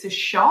 because it's a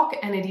shock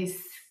and it is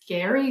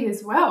scary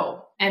as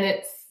well. And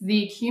it's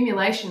the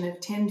accumulation of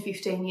 10,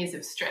 15 years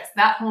of stress.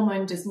 That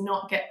hormone does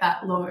not get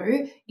that low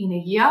in a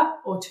year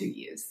or 2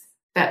 years.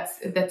 That's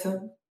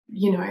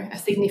a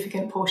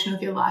significant portion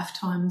of your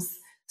lifetime's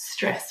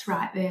stress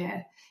right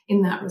there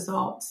in that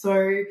result.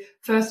 So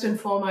first and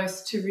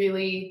foremost, to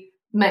really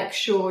make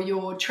sure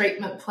your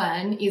treatment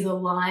plan is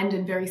aligned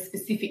and very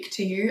specific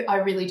to you, I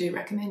really do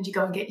recommend you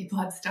go and get your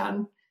bloods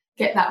done,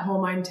 get that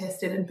hormone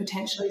tested, and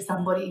potentially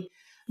somebody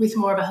with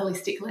more of a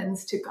holistic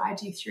lens to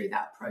guide you through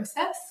that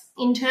process.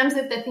 In terms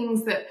of the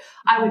things that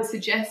I would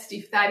suggest,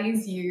 if that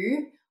is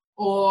you,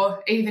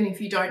 or even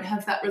if you don't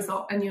have that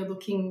result and you're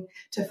looking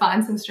to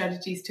find some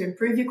strategies to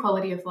improve your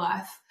quality of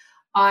life,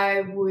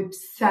 I would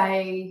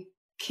say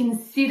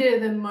consider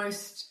the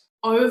most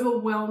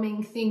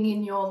overwhelming thing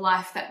in your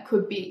life that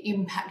could be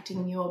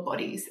impacting your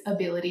body's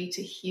ability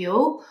to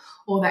heal,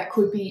 or that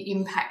could be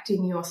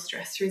impacting your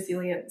stress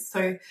resilience.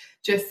 So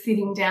just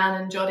sitting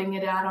down and jotting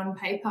it out on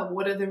paper.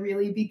 What are the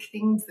really big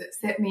things that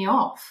set me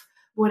off?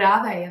 What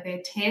are they? Are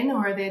there 10,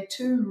 or are there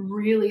 2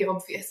 really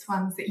obvious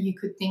ones that you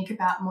could think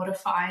about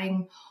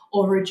modifying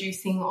or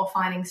reducing, or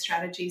finding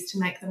strategies to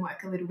make them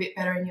work a little bit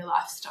better in your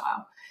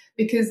lifestyle?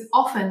 Because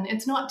often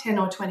it's not 10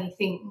 or 20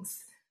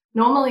 things.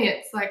 Normally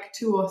it's like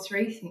 2 or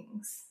 3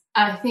 things.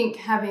 I think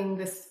having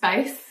the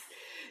space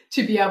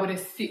to be able to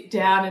sit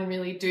down and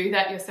really do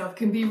that yourself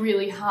can be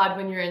really hard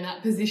when you're in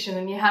that position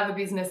and you have a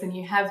business and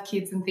you have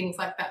kids and things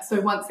like that.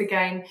 So once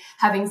again,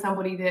 having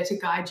somebody there to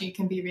guide you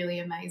can be really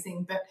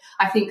amazing. But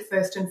I think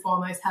first and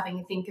foremost, having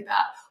a think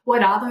about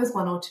what are those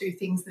 1 or 2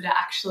 things that are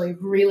actually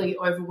really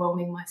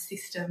overwhelming my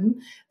system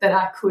that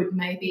I could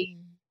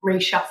maybe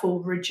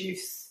reshuffle,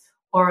 reduce,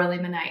 or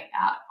eliminate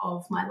out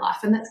of my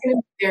life. And that's going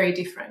to be very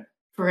different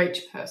for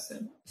each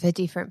person. For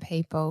different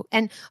people.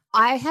 And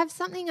I have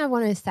something I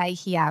want to say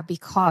here,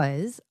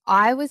 because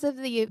I was of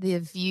the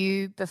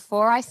view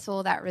before I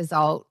saw that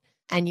result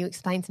and you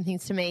explained some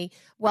things to me,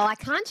 well, I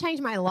can't change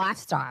my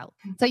lifestyle.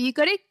 So you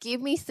got to give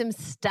me some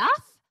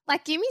stuff.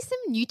 Like, give me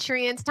some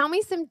nutrients, tell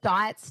me some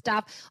diet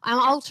stuff.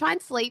 I'll try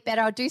and sleep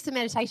better. I'll do some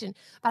meditation,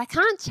 but I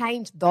can't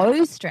change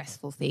those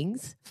stressful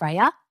things,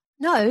 Freya.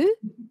 no,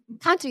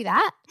 can't do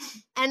that.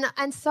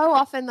 And so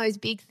often those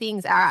big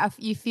things are,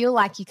 you feel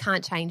like you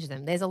can't change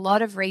them. There's a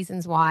lot of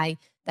reasons why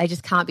they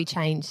just can't be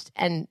changed,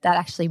 and that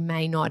actually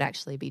may not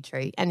actually be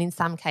true. And in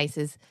some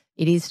cases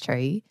it is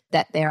true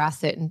that there are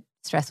certain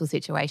stressful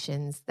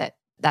situations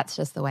that's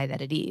just the way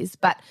that it is.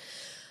 But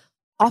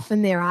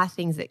often there are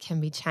things that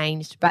can be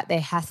changed, but there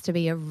has to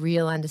be a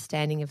real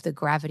understanding of the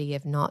gravity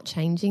of not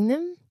changing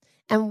them.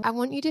 And I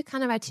want you to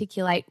kind of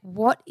articulate,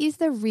 what is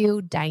the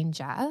real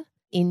danger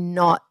in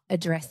not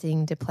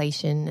addressing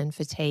depletion and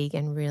fatigue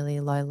and really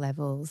low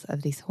levels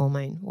of this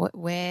hormone?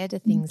 Where do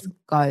things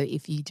go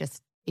if you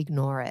just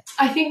ignore it?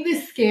 I think the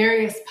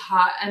scariest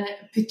part, and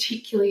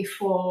particularly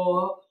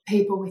for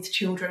people with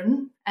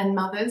children and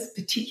mothers,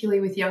 particularly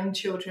with young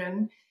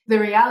children, the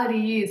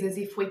reality is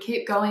if we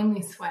keep going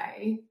this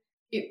way,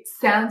 it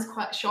sounds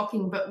quite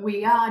shocking, but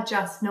we are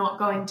just not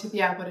going to be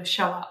able to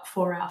show up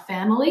for our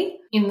family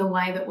in the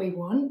way that we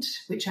want,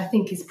 which I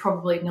think is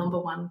probably number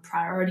one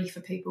priority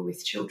for people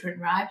with children,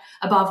 right?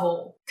 Above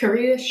all,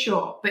 career,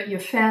 sure, but your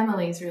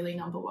family is really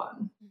number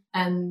one.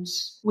 And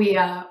we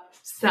are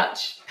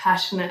such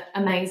passionate,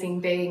 amazing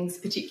beings,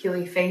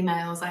 particularly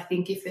females. I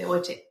think if there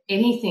were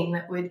anything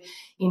that would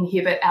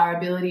inhibit our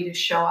ability to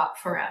show up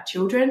for our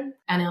children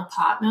and our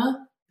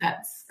partner,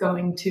 that's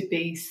going to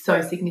be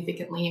so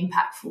significantly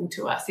impactful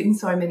to us in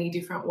so many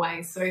different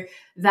ways. So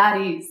that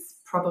is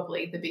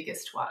probably the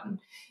biggest one,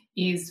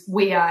 is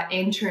we are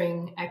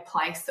entering a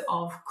place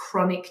of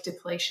chronic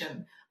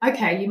depletion.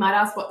 Okay, you might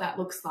ask what that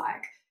looks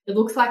like. It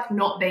looks like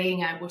not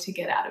being able to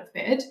get out of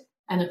bed,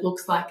 and it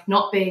looks like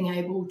not being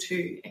able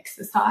to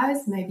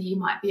exercise. Maybe you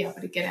might be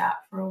able to get out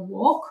for a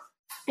walk.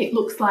 It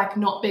looks like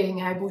not being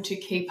able to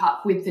keep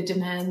up with the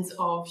demands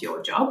of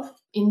your job.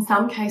 In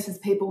some cases,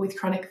 people with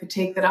chronic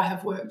fatigue that I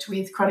have worked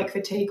with, chronic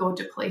fatigue or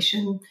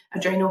depletion,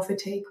 adrenal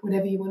fatigue,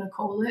 whatever you want to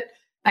call it,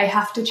 they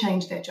have to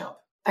change their job.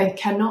 They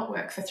cannot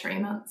work for 3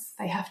 months.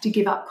 They have to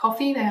give up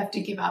coffee. They have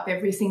to give up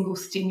every single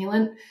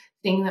stimulant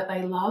thing that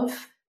they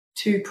love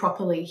to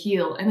properly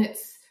heal. And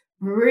it's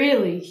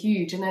really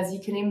huge. And as you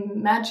can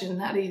imagine,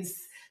 that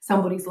is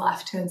somebody's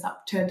life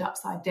turned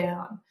upside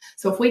down.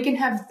 So if we can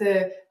have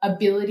the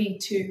ability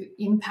to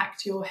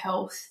impact your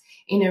health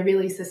in a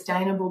really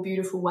sustainable,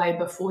 beautiful way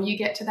before you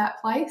get to that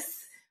place,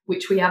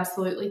 which we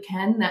absolutely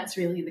can, that's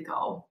really the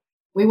goal.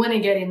 We want to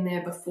get in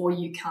there before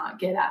you can't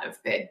get out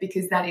of bed,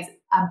 because that is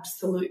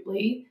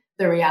absolutely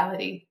the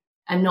reality.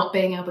 And not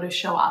being able to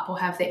show up or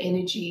have the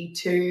energy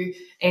to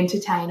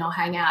entertain or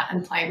hang out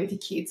and play with your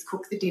kids,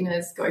 cook the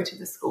dinners, go to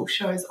the school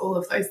shows, all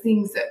of those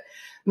things that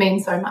mean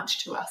so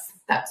much to us.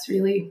 That's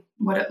really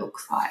what it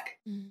looks like.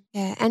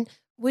 Yeah. And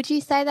would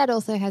you say that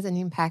also has an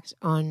impact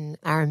on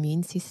our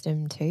immune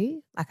system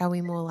too? Like, are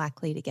we more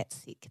likely to get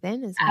sick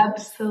then as well?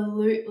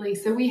 Absolutely.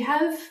 So we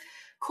have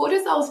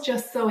cortisol's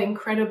just so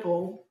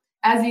incredible,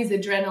 as is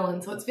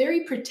adrenaline. So it's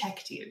very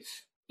protective.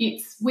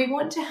 We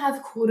want to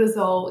have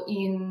cortisol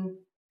in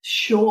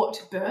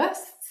short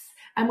bursts,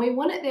 and we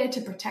want it there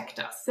to protect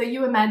us. So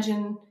you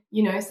imagine,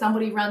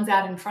 somebody runs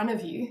out in front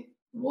of you.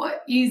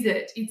 What is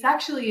it? It's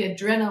actually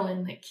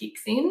adrenaline that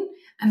kicks in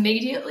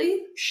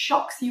immediately,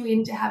 shocks you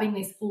into having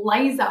this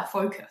laser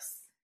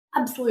focus,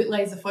 absolute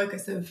laser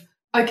focus of,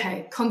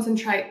 okay,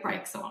 concentrate,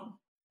 brakes on.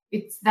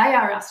 They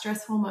are our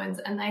stress hormones,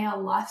 and they are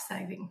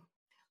life-saving.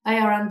 They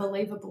are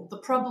unbelievable. The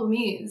problem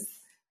is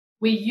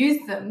we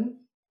use them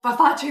for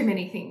far too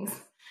many things.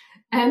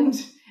 And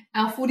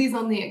our foot is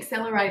on the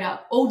accelerator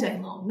all day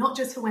long, not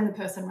just for when the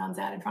person runs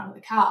out in front of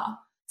the car.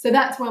 So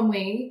that's when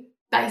we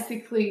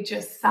basically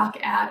just suck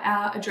out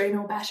our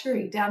adrenal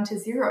battery down to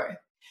zero.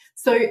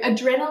 So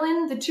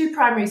adrenaline, the two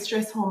primary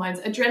stress hormones,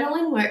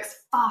 adrenaline works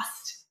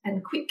fast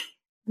and quick,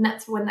 and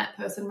that's when that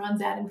person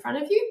runs out in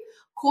front of you.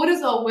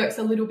 Cortisol works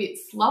a little bit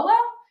slower,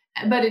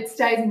 but it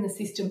stays in the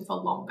system for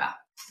longer.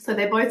 So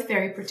they're both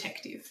very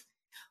protective.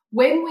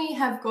 When we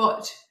have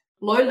got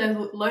low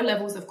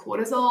levels of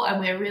cortisol and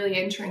we're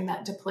really entering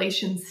that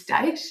depletion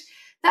state,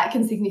 that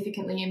can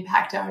significantly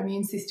impact our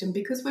immune system,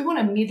 because we want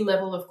a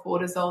mid-level of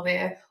cortisol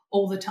there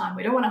all the time.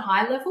 We don't want a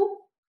high level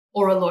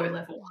or a low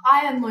level.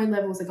 High and low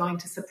levels are going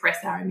to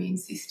suppress our immune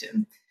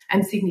system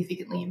and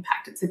significantly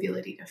impact its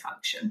ability to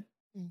function.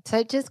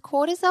 So does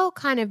cortisol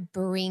kind of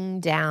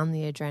bring down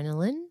the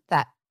adrenaline,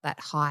 that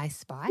high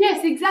spike?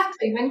 Yes,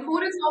 exactly. When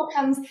cortisol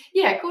comes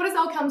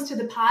to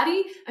the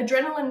party,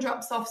 adrenaline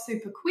drops off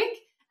super quick,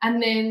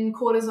 and then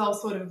cortisol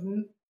sort of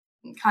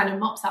kind of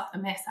mops up the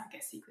mess, I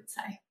guess you could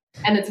say.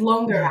 And it's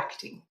longer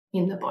acting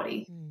in the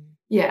body.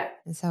 Yeah.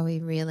 And so we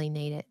really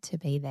need it to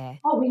be there.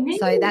 Oh, we need it.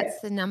 So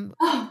that's the number.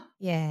 Oh.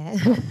 Yeah.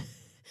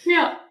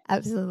 Yeah.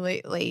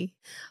 Absolutely.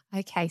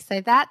 Okay.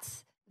 So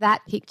that's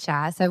that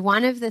picture. So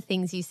one of the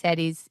things you said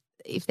is,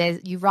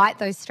 you write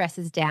those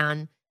stresses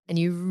down and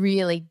you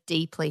really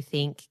deeply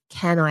think,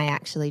 can I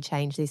actually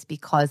change this?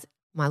 Because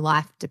my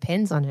life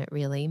depends on it,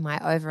 really. My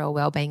overall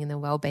well-being and the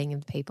well-being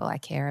of the people I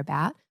care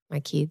about, my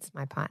kids,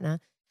 my partner,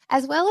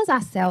 as well as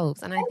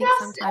ourselves. And I think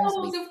sometimes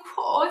of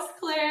course,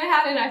 Claire.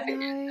 How did I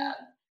forget that?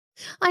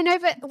 I know,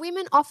 but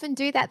women often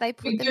do that. They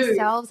put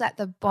themselves at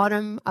the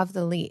bottom of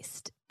the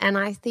list. And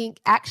I think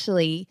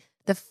actually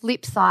the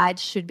flip side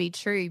should be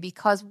true,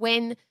 because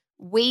when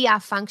we are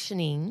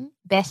functioning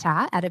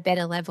better at a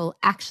better level,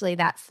 actually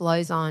that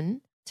flows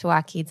on to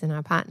our kids and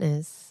our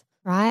partners,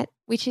 right?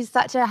 Which is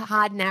such a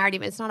hard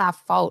narrative. It's not our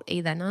fault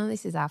either. None of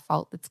this is our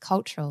fault. It's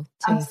cultural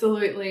too.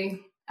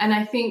 Absolutely. And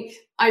I think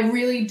I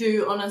really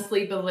do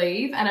honestly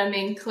believe, and I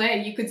mean, Claire,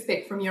 you could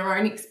speak from your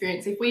own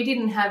experience, if we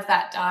didn't have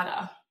that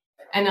data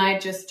and I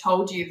just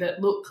told you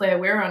that, look, Claire,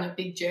 we're on a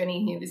big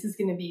journey here. This is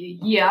going to be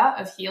a year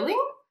of healing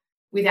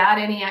without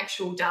any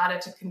actual data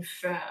to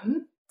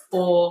confirm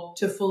or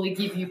to fully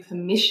give you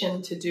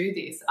permission to do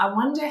this. I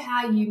wonder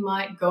how you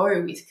might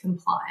go with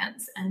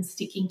compliance and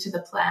sticking to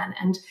the plan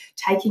and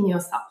taking your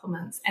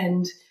supplements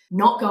and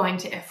not going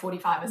to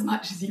F45 as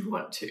much as you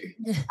want to.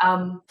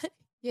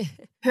 Yeah.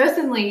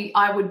 Personally,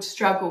 I would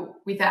struggle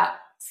without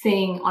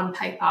seeing on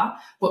paper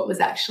what was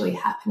actually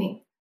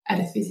happening at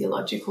a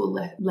physiological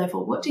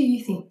level. What do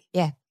you think?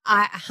 Yeah,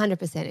 I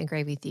 100%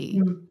 agree with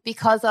you.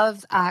 Because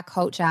of our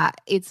culture,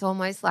 it's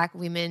almost like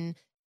women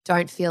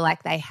don't feel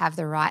like they have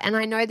the right. And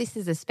I know this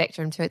is a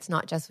spectrum too. It's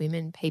not just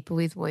women, people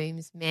with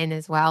wombs, men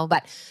as well.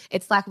 But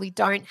it's like we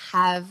don't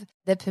have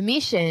the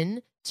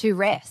permission to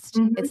rest.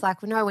 It's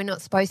like, no, we're not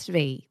supposed to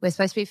be. We're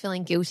supposed to be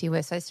feeling guilty.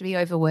 We're supposed to be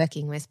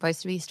overworking. We're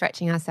supposed to be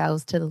stretching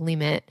ourselves to the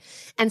limit.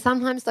 And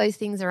sometimes those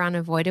things are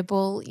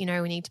unavoidable. You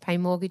know, we need to pay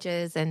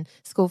mortgages and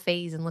school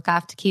fees and look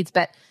after kids.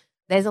 But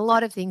there's a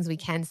lot of things we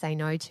can say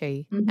no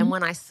to. And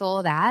when I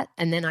saw that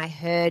and then I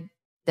heard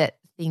that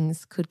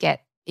things could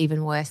get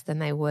even worse than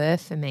they were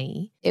for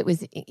me, it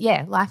was,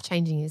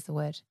 life-changing is the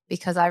word,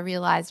 because I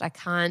realized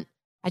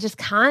I just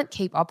can't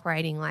keep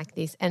operating like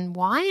this. And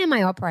why am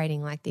I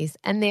operating like this?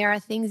 And there are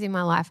things in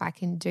my life I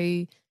can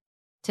do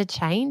to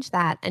change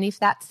that. And if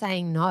that's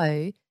saying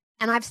no,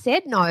 and I've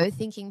said no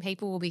thinking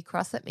people will be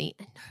cross at me,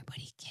 and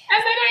nobody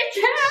cares.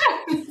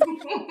 And they don't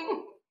care.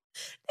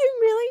 They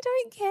really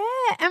don't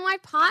care. And my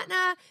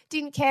partner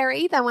didn't care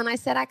either when I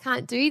said I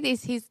can't do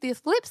this. The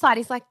flip side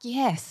is like,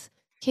 yes,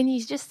 can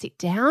you just sit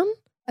down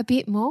a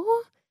bit more?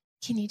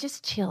 Can you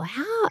just chill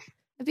out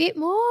a bit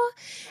more?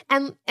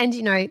 And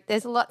you know,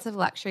 there's lots of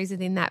luxuries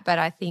within that, but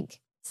I think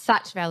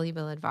such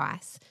valuable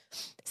advice.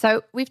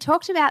 So we've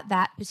talked about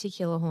that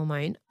particular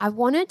hormone. I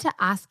wanted to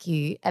ask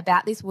you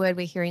about this word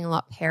we're hearing a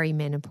lot,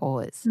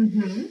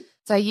 perimenopause.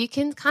 So you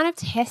can kind of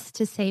test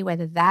to see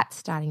whether that's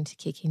starting to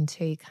kick in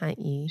too, can't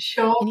you?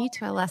 Sure. Can you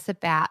tell us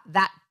about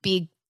that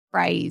big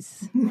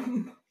phrase?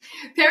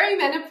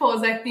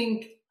 Perimenopause, I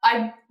think,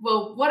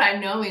 what I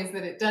know is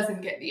that it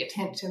doesn't get the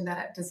attention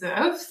that it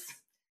deserves.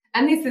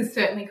 And this is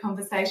certainly a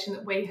conversation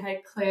that we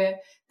had, Claire.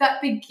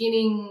 That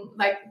beginning,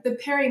 like the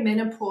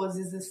perimenopause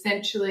is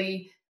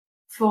essentially,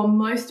 for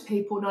most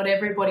people, not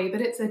everybody,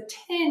 but it's a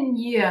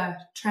 10-year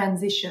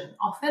transition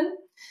often.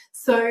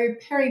 So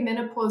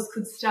perimenopause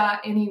could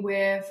start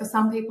anywhere. For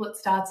some people, it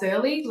starts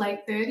early, late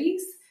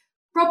 30s,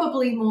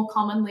 probably more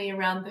commonly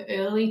around the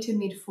early to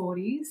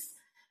mid-40s.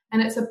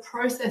 And it's a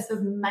process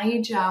of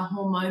major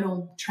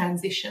hormonal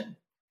transition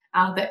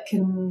that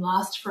can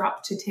last for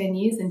up to 10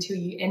 years until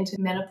you enter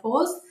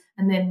menopause,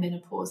 and then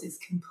menopause is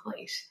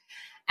complete.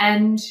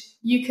 And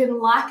you can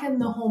liken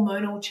the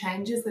hormonal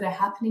changes that are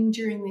happening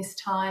during this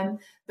time,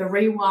 the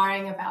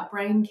rewiring of our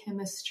brain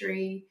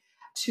chemistry,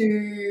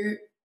 to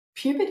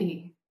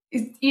puberty.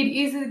 It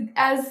is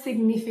as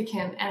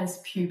significant as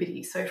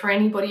puberty. So for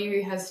anybody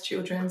who has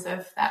children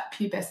of that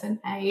pubescent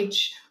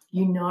age,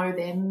 you know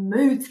their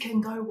moods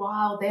can go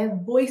wild, their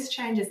voice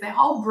changes, their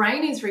whole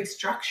brain is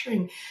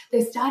restructuring.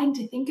 They're starting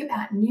to think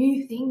about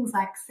new things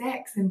like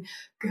sex and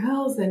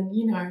girls, and,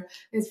 you know,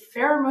 there's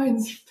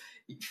pheromones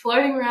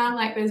floating around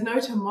like there's no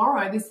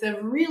tomorrow. This is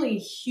a really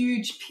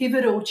huge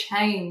pivotal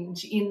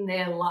change in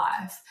their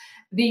life.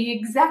 The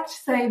exact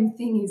same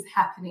thing is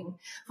happening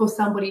for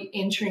somebody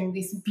entering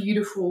this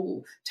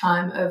beautiful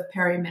time of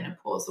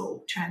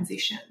perimenopausal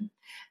transition.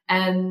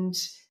 And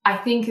I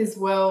think as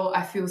well,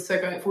 I feel so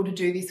grateful to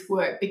do this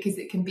work because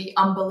it can be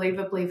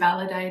unbelievably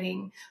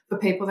validating for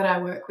people that I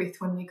work with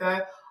when we go,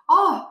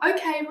 oh,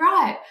 okay,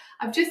 right.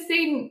 I've just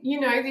seen, you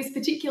know, this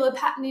particular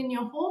pattern in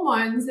your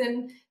hormones,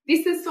 and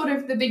this is sort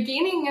of the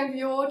beginning of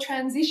your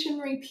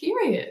transitionary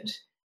period.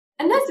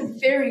 And that's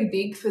very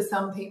big for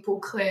some people,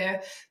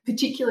 Claire.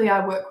 Particularly,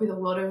 I work with a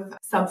lot of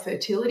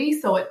subfertility.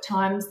 So at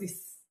times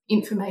this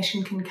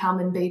information can come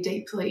and be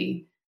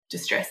deeply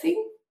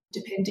distressing,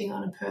 depending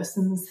on a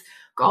person's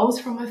goals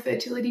from a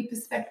fertility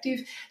perspective.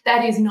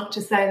 That is not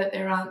to say that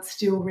there aren't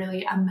still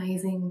really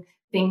amazing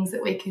things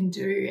that we can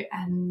do,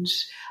 and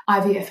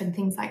IVF and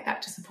things like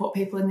that to support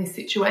people in this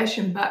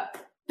situation. But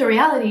the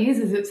reality is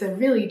it's a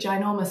really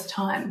ginormous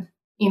time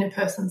in a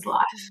person's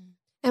life.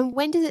 And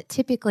when does it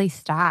typically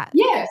start?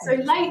 Yeah, so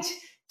late.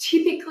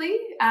 Typically,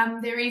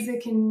 there is a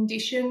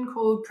condition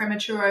called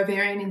premature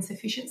ovarian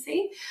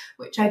insufficiency,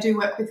 which I do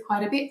work with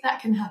quite a bit.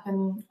 That can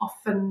happen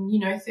often,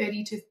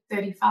 30 to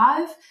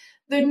 35.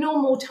 The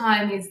normal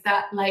time is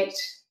that late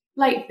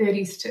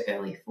 30s to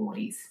early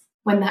 40s.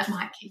 when that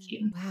might kick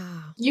in.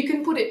 Wow. You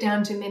can put it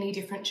down to many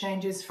different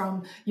changes,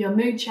 from your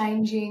mood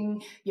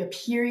changing, your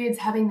periods,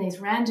 having these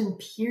random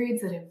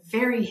periods that are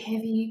very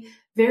heavy,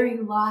 very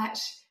light,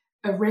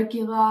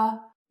 irregular,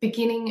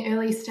 beginning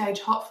early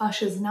stage hot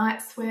flushes,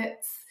 night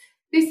sweats.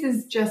 This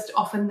is just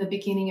often the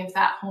beginning of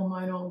that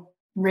hormonal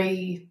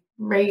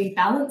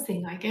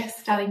rebalancing, I guess,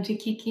 starting to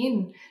kick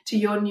in to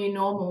your new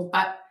normal.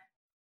 But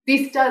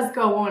this does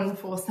go on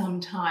for some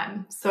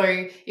time. So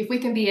if we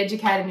can be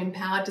educated and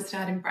empowered to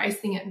start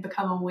embracing it and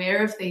become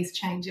aware of these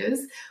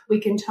changes, we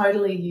can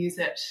totally use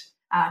it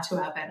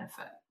to our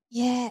benefit.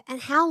 Yeah.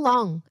 And how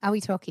long are we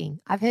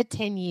talking? I've heard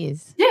 10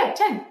 years. Yeah,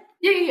 10.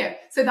 Yeah.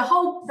 So the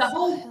whole,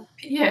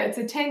 it's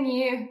a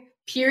 10-year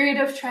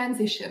period of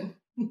transition.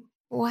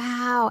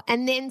 Wow.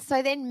 And then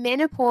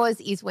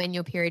menopause is when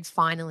your period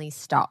finally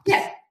stops.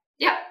 Yeah.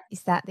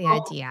 Is that the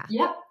idea?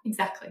 Yeah,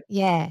 exactly.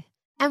 Yeah.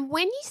 And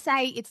when you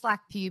say it's like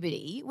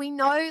puberty, we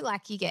know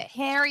like you get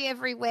hairy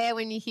everywhere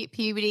when you hit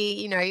puberty,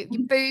 you know, your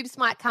boobs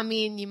might come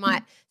in, you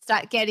might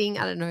start getting,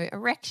 I don't know,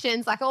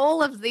 erections, like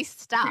all of this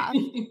stuff.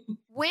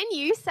 When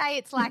you say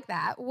it's like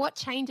that, what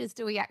changes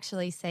do we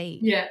actually see?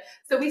 Yeah.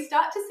 So we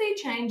start to see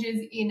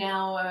changes in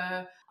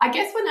our, I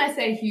guess when I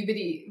say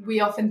puberty,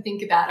 we often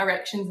think about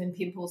erections and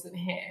pimples and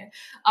hair.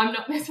 I'm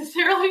not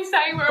necessarily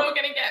saying we're all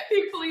going to get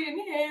pimply and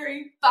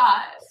hairy,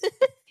 but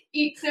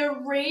it's a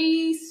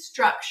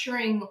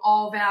restructuring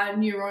of our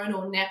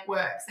neuronal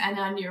networks and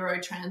our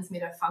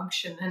neurotransmitter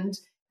function. And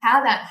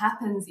how that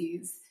happens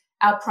is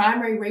our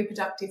primary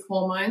reproductive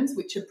hormones,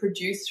 which are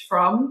produced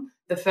from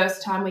the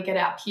first time we get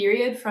our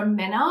period from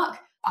menarche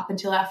up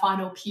until our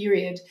final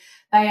period,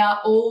 they are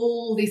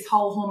all, this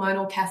whole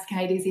hormonal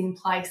cascade is in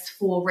place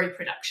for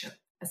reproduction,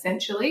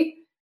 essentially.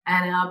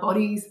 And our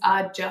bodies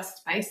are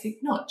just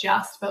basic, not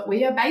just, but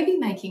we are baby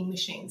making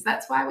machines.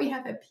 That's why we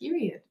have a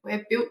period.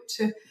 We're built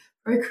to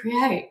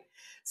procreate.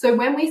 So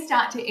when we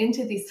start to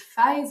enter this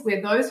phase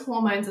where those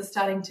hormones are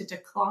starting to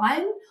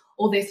decline,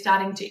 or they're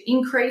starting to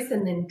increase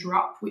and then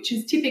drop, which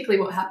is typically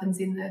what happens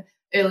in the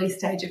early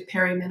stage of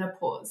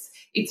perimenopause,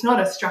 it's not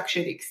a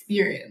structured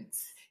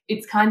experience.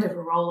 It's kind of a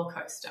roller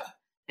coaster.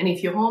 And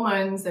if your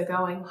hormones are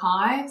going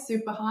high,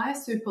 super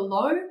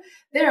low,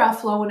 there are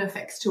flow-on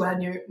effects to our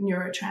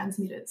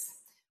neurotransmitters,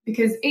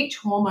 because each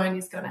hormone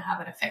is going to have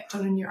an effect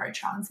on a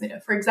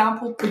neurotransmitter. For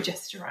example,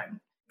 progesterone.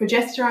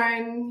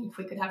 Progesterone, if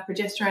we could have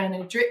progesterone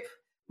in a drip,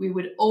 we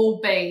would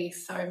all be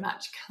so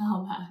much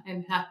calmer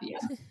and happier.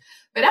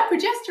 But our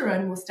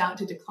progesterone will start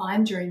to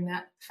decline during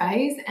that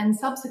phase, and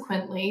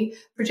subsequently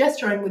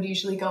progesterone would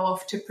usually go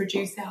off to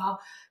produce our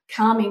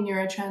calming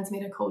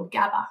neurotransmitter called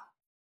GABA.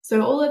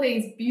 So all of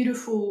these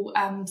beautiful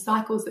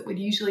cycles that would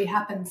usually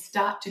happen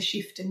start to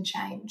shift and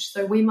change.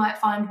 So we might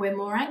find we're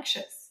more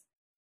anxious,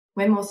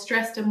 we're more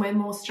stressed, and we're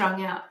more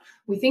strung out.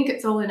 We think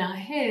it's all in our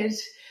head,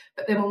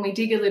 but then when we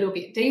dig a little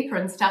bit deeper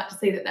and start to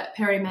see that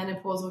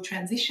perimenopausal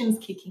transition's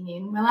kicking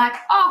in, we're like,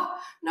 oh,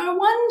 no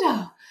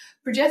wonder.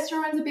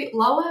 Progesterone's a bit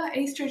lower,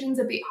 estrogen's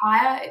a bit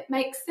higher. It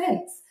makes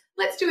sense.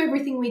 Let's do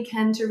everything we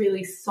can to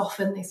really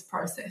soften this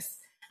process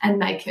and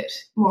make it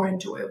more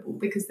enjoyable,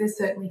 because there's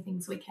certainly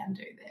things we can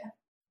do there.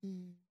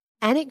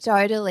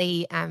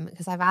 Anecdotally,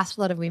 because I've asked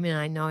a lot of women,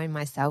 I know in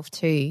myself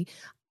too,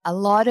 a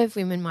lot of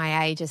women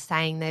my age are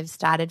saying they've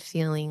started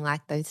feeling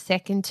like those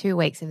second 2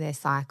 weeks of their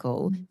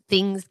cycle,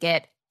 things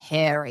get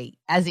hairy,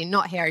 as in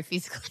not hairy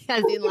physically,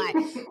 as in like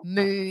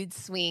mood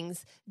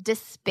swings,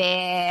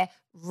 despair,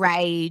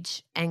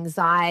 rage,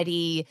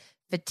 anxiety,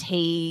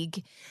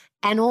 fatigue,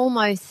 and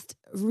almost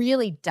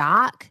really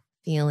dark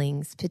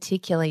feelings,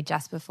 particularly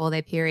just before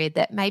their period,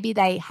 that maybe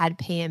they had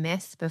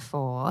PMS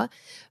before,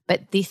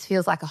 but this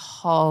feels like a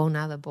whole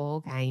nother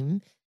ball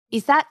game.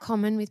 Is that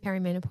common with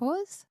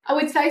perimenopause? I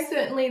would say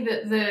certainly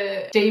that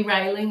the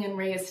derailing and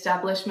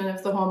re-establishment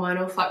of the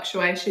hormonal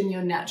fluctuation,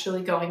 you're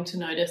naturally going to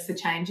notice a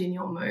change in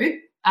your mood.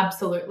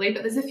 Absolutely.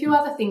 But there's a few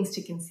other things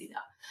to consider.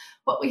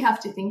 What we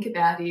have to think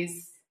about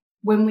is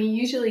when we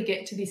usually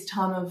get to this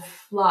time of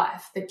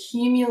life, the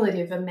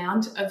cumulative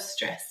amount of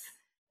stress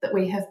that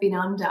we have been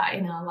under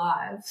in our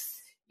lives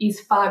is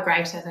far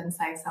greater than,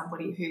 say,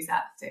 somebody who's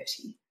at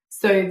 30.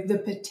 So the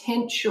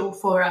potential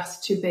for us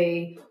to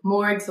be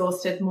more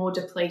exhausted, more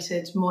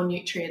depleted, more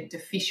nutrient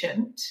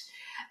deficient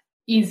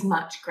is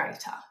much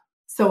greater.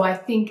 So I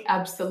think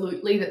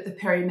absolutely that the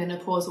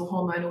perimenopausal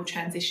hormonal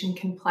transition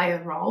can play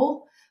a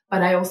role,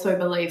 but I also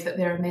believe that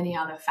there are many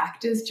other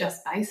factors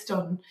just based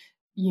on,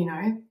 you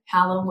know,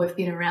 how long we've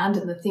been around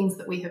and the things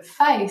that we have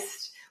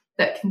faced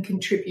that can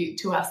contribute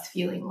to us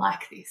feeling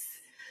like this.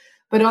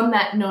 But on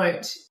that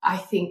note, I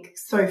think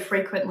so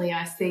frequently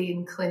I see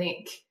in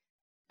clinic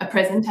a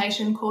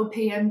presentation called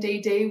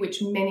PMDD,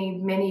 which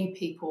many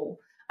people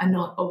are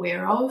not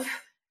aware of,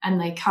 and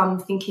they come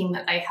thinking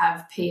that they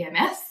have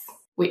PMS,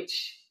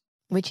 which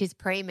is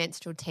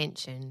premenstrual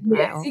tension.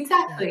 Yes, right?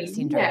 exactly.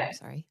 Syndrome, yeah.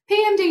 Sorry.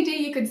 PMDD,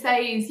 you could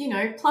say, is,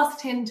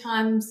 plus 10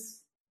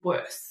 times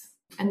worse.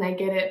 And they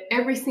get it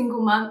every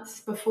single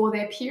month before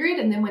their period.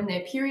 And then when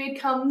their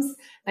period comes,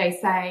 they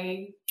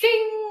say,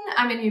 ding,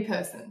 I'm a new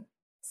person.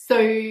 So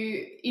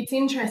it's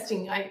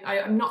interesting.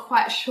 I'm not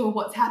quite sure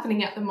what's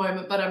happening at the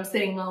moment, but I'm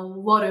seeing a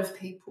lot of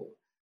people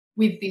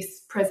with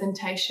this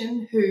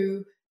presentation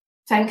who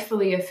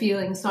thankfully are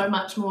feeling so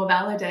much more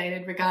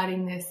validated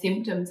regarding their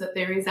symptoms, that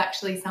there is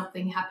actually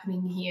something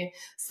happening here.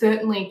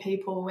 Certainly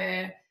people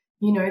where,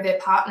 their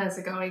partners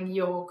are going,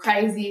 you're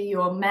crazy,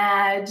 you're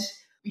mad,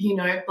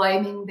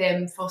 blaming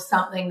them for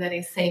something that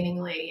is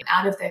seemingly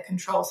out of their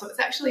control. So it's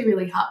actually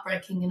really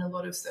heartbreaking in a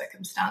lot of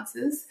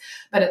circumstances.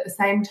 But at the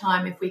same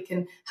time, if we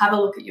can have a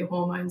look at your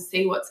hormones,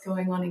 see what's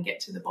going on and get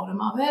to the bottom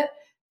of it,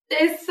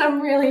 there's some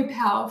really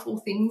powerful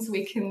things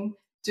we can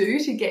do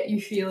to get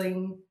you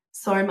feeling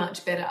so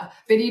much better.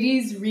 But it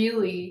is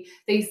really,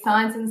 these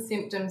signs and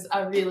symptoms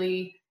are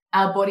really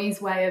our body's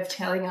way of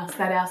telling us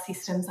that our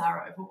systems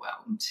are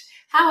overwhelmed.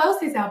 How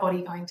else is our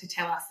body going to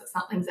tell us that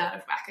something's out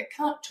of whack? It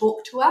can't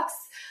talk to us,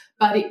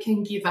 but it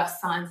can give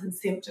us signs and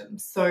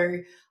symptoms. So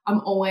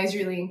I'm always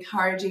really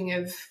encouraging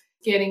of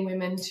getting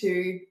women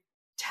to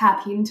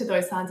tap into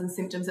those signs and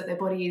symptoms that their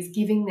body is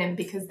giving them,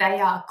 because they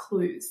are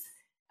clues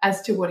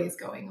as to what is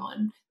going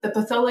on. The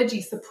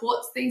pathology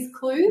supports these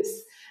clues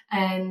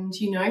and,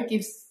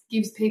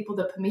 gives people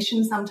the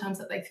permission sometimes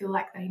that they feel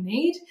like they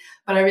need.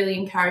 But I really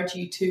encourage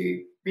you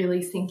to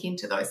really sink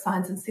into those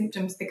signs and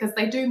symptoms, because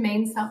they do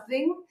mean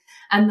something,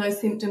 and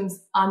those symptoms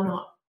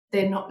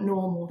they're not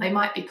normal. They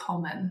might be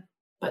common,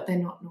 but they're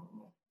not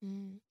normal.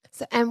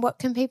 So, and what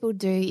can people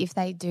do if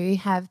they do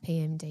have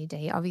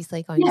PMDD?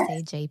 Obviously going to see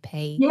a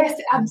GP.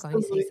 Yes, I'm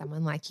absolutely. going to see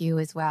someone like you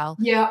as well.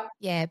 Yeah.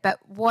 Yeah, but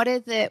what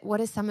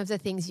are some of the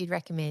things you'd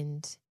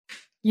recommend?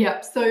 Yeah,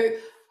 so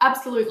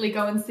absolutely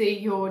go and see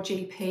your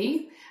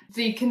GP.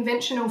 The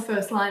conventional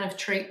first line of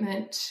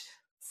treatment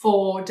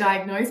for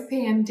diagnosed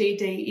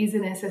PMDD is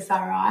an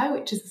SSRI,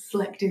 which is a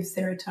selective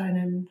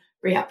serotonin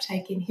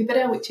reuptake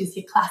inhibitor, which is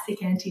your classic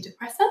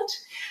antidepressant.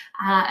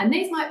 And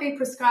these might be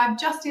prescribed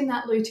just in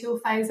that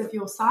luteal phase of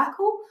your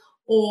cycle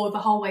or the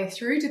whole way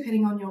through,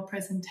 depending on your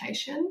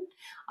presentation.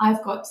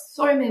 I've got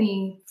so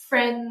many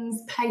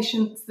friends,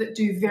 patients that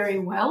do very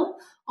well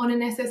on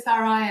an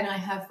SSRI, and I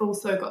have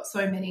also got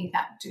so many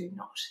that do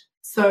not.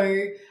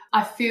 So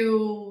I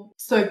feel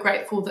so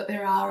grateful that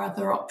there are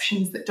other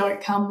options that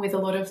don't come with a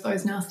lot of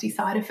those nasty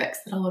side effects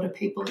that a lot of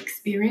people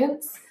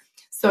experience.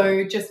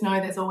 So just know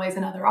there's always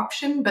another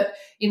option. But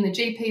in the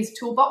GP's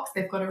toolbox,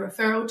 they've got a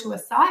referral to a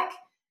psych,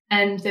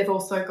 and they've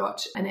also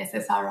got an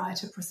SSRI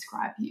to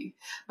prescribe you.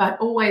 But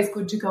always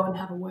good to go and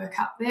have a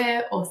workup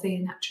there or see a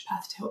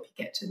naturopath to help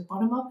you get to the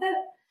bottom of it.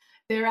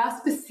 There are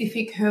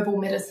specific herbal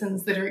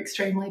medicines that are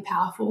extremely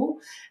powerful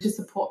to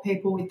support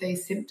people with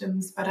these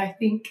symptoms. But I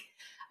think,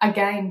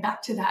 again,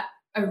 back to that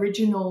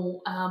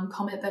original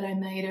comment that I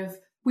made of,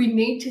 we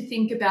need to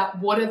think about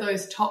what are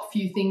those top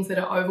few things that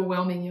are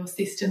overwhelming your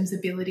system's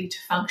ability to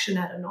function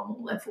at a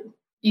normal level.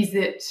 Is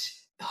it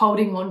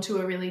holding on to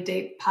a really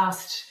deep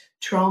past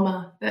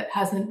trauma that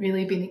hasn't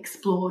really been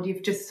explored?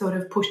 You've just sort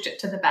of pushed it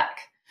to the back,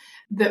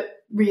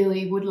 that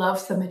really would love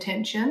some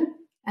attention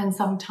and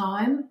some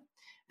time.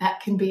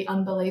 That can be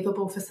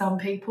unbelievable for some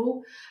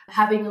people.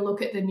 Having a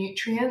look at the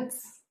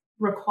nutrients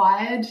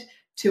required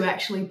to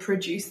actually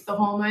produce the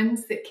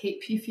hormones that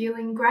keep you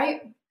feeling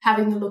great.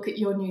 Having a look at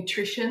your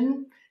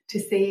nutrition to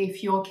see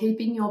if you're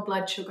keeping your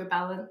blood sugar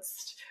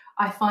balanced.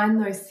 I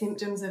find those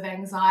symptoms of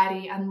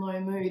anxiety and low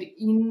mood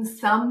in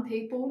some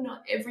people,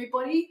 not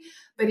everybody,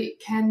 but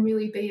it can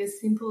really be as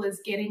simple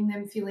as getting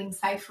them feeling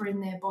safer in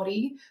their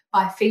body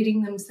by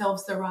feeding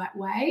themselves the right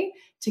way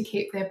to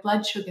keep their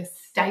blood sugar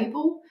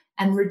stable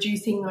and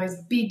reducing those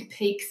big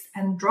peaks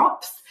and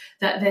drops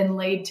that then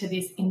lead to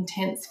this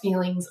intense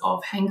feelings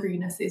of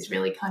hangriness is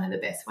really kind of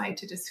the best way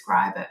to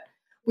describe it.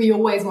 We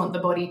always want the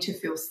body to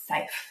feel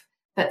safe.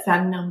 That's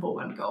our number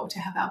one goal, to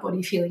have our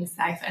body feeling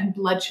safe, and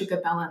blood sugar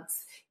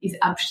balance is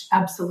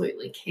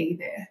absolutely key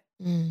there.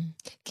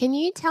 Can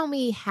you tell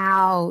me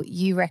how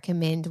you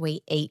recommend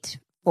we eat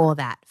for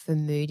that, for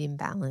mood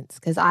imbalance?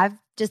 Because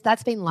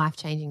that's been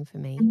life-changing for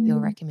me, your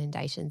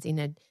recommendations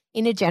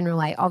in a general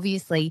way.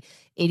 Obviously,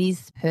 it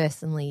is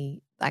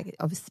personally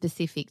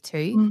specific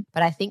too,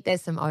 but I think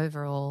there's some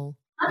overall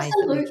ways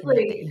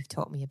that you've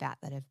taught me about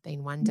that have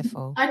been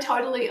wonderful. I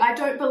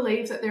don't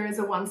believe that there is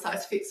a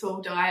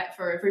one-size-fits-all diet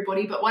for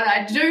everybody, but what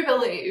I do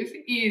believe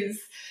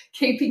is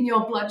keeping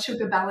your blood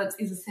sugar balance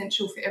is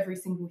essential for every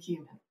single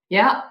human.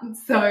 Yeah.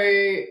 So,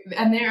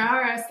 and there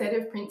are a set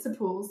of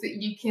principles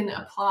that you can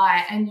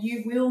apply and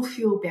you will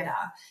feel better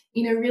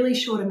in a really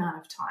short amount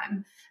of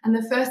time. And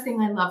the first thing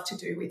I love to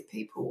do with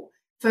people,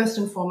 first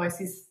and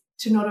foremost, is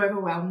to not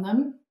overwhelm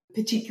them,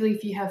 particularly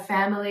if you have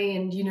family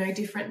and,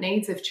 different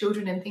needs of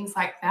children and things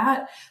like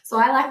that. So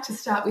I like to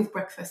start with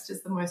breakfast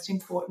as the most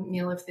important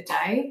meal of the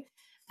day.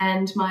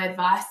 And my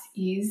advice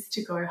is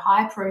to go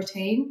high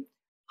protein,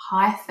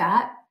 high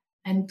fat,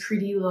 and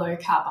pretty low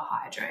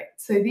carbohydrate.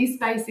 So this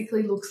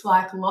basically looks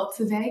like lots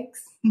of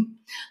eggs,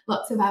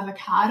 lots of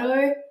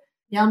avocado,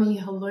 yummy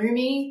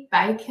halloumi,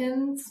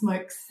 bacon,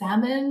 smoked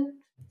salmon,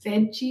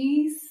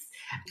 veggies,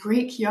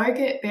 Greek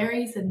yogurt,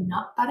 berries and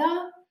nut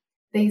butter,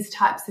 these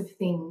types of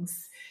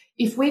things.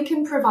 If we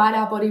can provide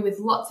our body with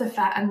lots of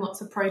fat and lots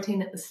of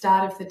protein at the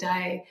start of the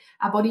day,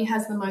 our body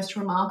has the most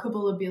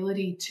remarkable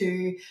ability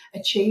to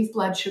achieve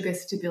blood sugar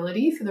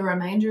stability for the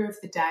remainder of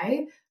the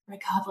day,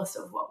 regardless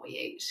of what we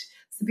eat.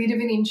 It's a bit of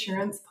an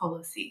insurance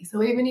policy.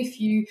 So even if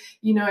you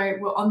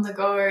were on the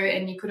go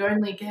and you could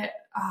only get,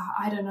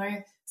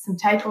 some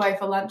takeaway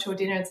for lunch or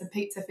dinner and some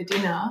pizza for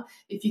dinner,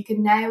 if you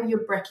can nail your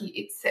brekkie,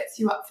 it sets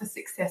you up for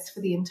success for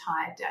the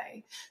entire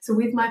day. So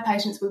with my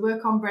patients, we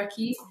work on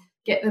brekkie,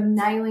 get them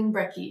nailing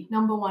brekkie,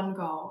 number one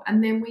goal.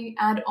 And then we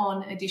add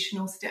on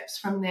additional steps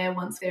from there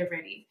once they're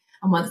ready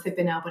and once they've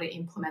been able to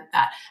implement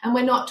that. And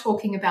we're not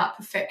talking about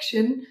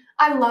perfection.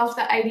 I love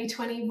the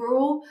 80-20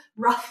 rule,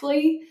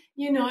 roughly.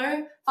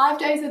 5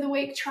 days of the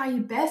week, try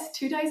your best.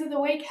 2 days of the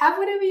week, have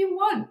whatever you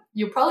want.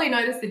 You'll probably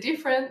notice the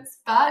difference,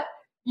 but,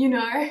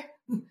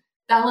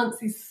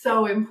 balance is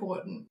so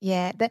important.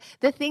 Yeah.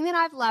 The thing that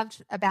I've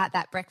loved about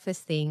that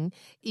breakfast thing,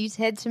 you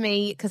said to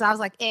me, because I was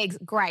like, eggs,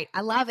 great.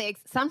 I love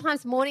eggs.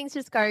 Sometimes mornings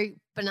just go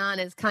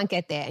bananas, can't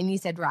get there. And you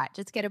said, right,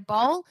 just get a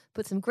bowl,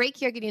 put some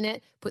Greek yogurt in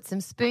it, put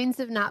some spoons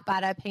of nut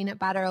butter, peanut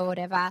butter or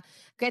whatever,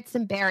 get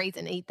some berries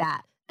and eat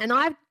that. And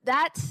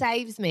that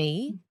saves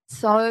me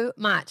so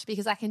much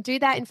because I can do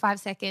that in 5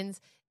 seconds.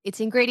 It's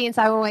ingredients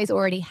I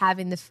already have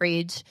in the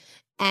fridge.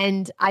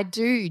 And I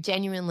do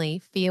genuinely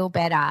feel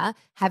better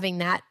having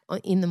that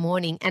in the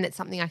morning, and it's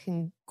something I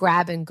can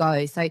grab and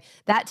go. So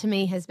that to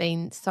me has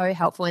been so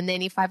helpful. And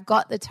then if I've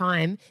got the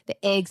time, the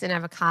eggs and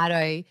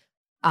avocado,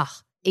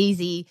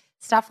 easy,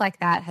 stuff like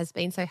that has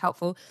been so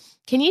helpful.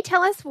 Can you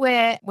tell us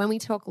when we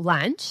talk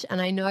lunch, and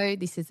I know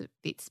this is a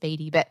bit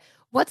speedy, but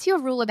what's your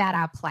rule about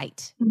our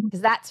plate?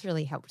 Because that's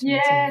really helped me too.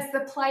 Yes,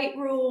 the plate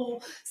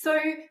rule. So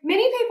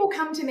many people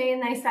come to me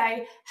and they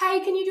say, hey,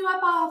 can you do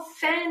up a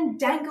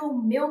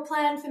fandangle meal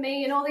plan for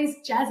me and all these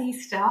jazzy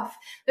stuff?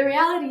 The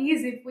reality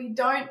is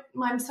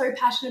I'm so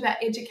passionate about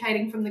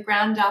educating from the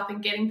ground up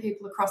and getting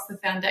people across the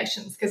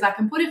foundations because I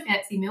can put a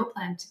fancy meal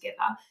plan together.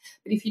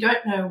 But if you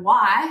don't know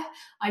why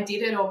I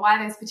did it or why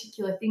there's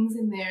particular things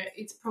in there,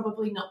 it's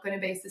probably not going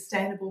to be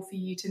sustainable for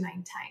you to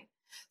maintain.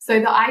 So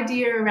the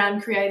idea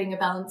around creating a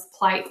balanced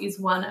plate is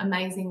one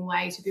amazing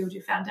way to build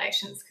your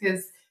foundations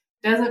because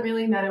it doesn't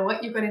really matter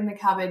what you've got in the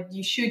cupboard.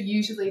 You should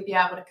usually be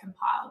able to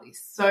compile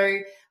this. So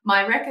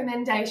my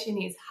recommendation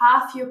is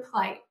half your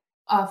plate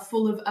are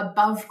full of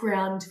above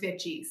ground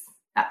veggies.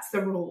 That's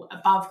the rule,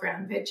 above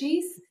ground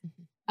veggies.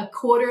 A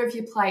quarter of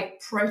your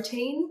plate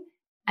protein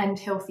and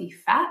healthy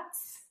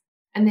fats.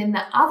 And then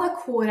the other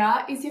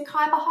quarter is your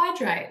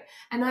carbohydrate,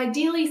 and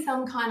ideally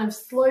some kind of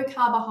slow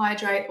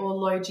carbohydrate or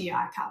low GI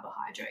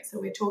carbohydrate. So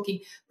we're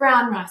talking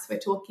brown rice, we're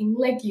talking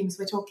legumes,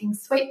 we're talking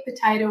sweet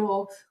potato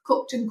or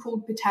cooked and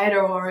cooled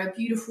potato or a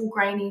beautiful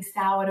grainy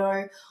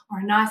sourdough or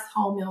a nice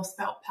wholemeal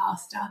spelt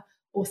pasta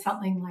or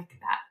something like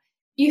that.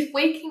 If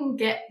we can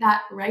get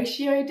that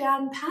ratio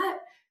down pat,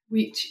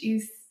 which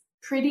is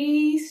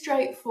pretty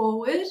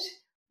straightforward,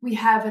 we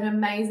have an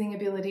amazing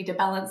ability to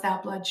balance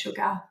our blood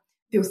sugar,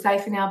 feel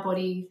safe in our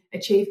body,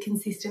 achieve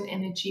consistent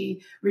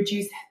energy,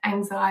 reduce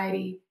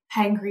anxiety,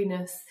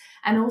 hangriness,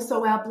 and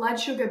also our blood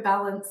sugar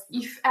balance.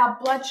 If our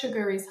blood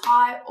sugar is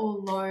high or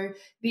low,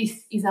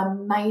 this is a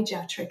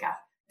major trigger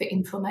for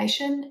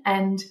inflammation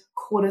and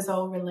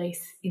cortisol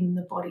release in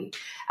the body.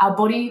 Our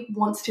body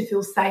wants to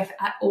feel safe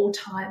at all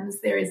times.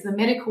 There is a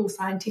medical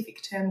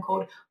scientific term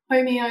called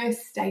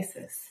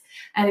homeostasis,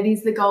 and it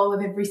is the goal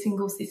of every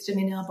single system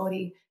in our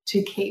body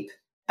to keep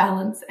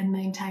balance and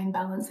maintain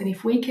balance. And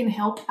if we can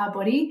help our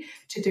body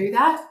to do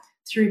that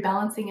through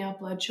balancing our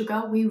blood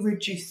sugar, we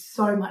reduce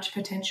so much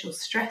potential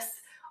stress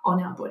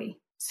on our body.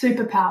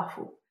 Super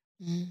powerful.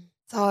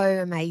 So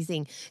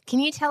amazing.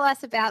 Can you tell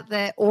us about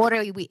the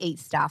order we eat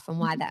stuff and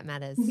why that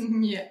matters?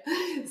 Yeah.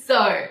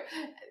 So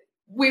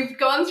we've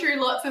gone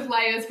through lots of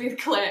layers with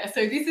Claire.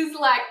 So this is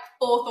like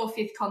 4th or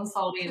 5th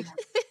consult in.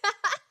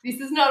 This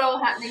is not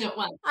all happening at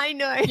once. I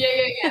know.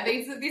 Yeah.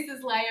 This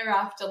is layer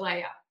after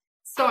layer.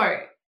 So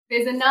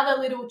there's another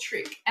little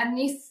trick, and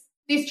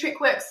this trick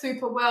works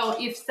super well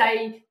if,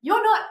 say,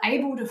 you're not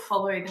able to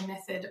follow the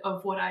method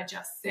of what I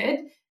just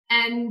said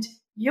and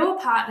your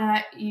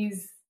partner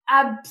is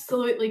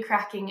absolutely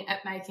cracking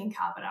at making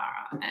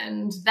carbonara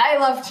and they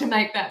love to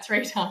make that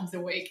 3 times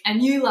a week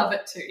and you love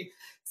it too.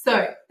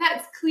 So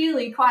that's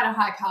clearly quite a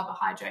high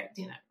carbohydrate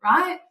dinner,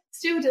 right?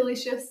 Still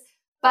delicious,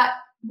 but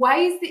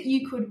ways that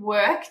you could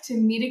work to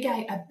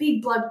mitigate a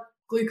big blood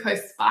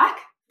glucose spike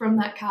from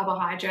that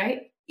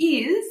carbohydrate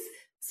is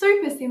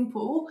super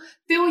simple.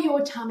 Fill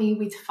your tummy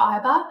with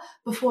fiber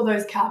before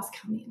those carbs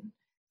come in.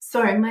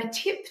 So my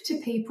tip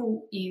to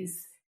people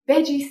is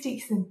veggie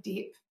sticks and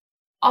dip,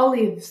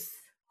 olives,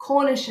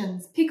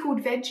 cornichons,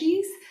 pickled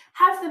veggies.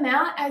 Have them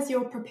out as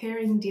you're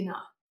preparing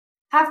dinner.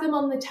 Have them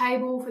on the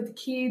table for the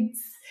kids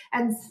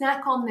and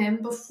snack on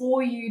them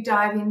before you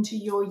dive into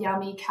your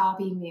yummy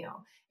carby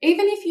meal.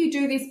 Even if you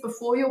do this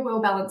before your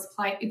well-balanced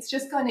plate, it's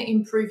just going to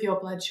improve your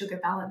blood sugar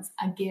balance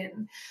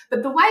again.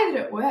 But the way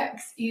that it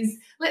works is,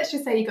 let's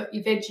just say you got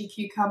your veggie,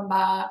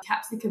 cucumber,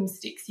 capsicum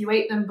sticks. You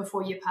eat them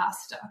before your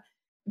pasta.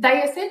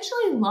 They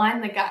essentially line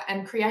the gut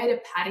and create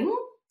a padding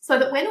So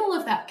that when all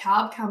of that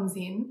carb comes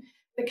in,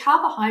 the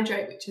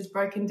carbohydrate, which is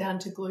broken down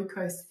to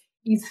glucose,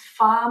 is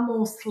far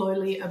more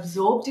slowly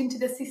absorbed into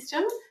the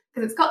system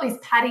because it's got this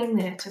padding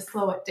there to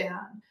slow it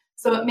down.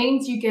 So it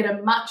means you get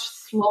a much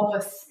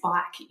slower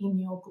spike in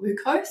your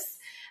glucose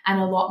and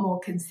a lot more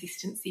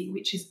consistency,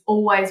 which is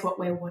always what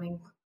we're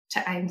wanting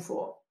to aim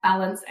for,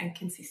 balance and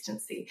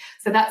consistency.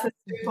 So that's a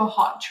super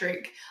hot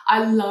trick.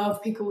 I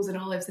love pickles and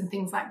olives and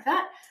things like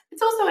that.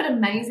 It's also an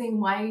amazing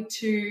way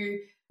to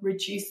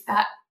reduce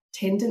that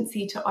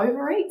tendency to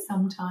overeat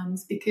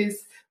sometimes,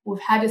 because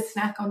we've had a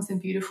snack on some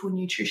beautiful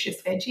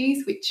nutritious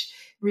veggies, which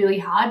really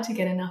hard to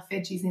get enough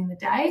veggies in the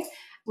day.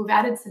 We've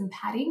added some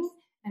padding,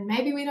 and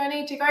maybe we don't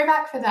need to go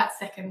back for that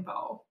second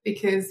bowl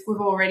because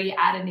we've already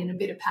added in a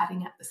bit of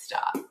padding at the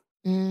start.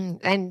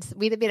 And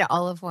with a bit of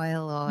olive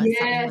oil or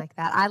something like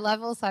that. I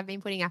love also, I've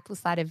been putting apple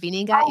cider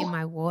vinegar in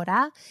my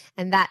water,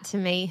 and that to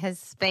me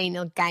has been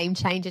a game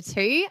changer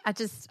too.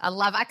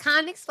 I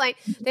can't explain.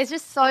 There's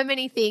just so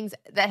many things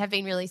that have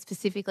been really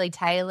specifically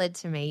tailored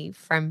to me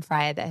from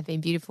Freya that have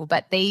been beautiful.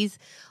 But these,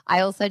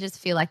 I also just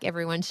feel like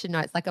everyone should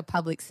know. It's like a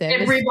public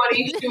service.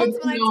 Everybody should know. That's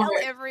what I tell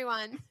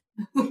everyone.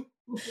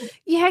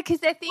 Yeah, because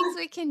they're things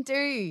we can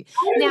do.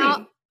 Totally.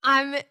 Now,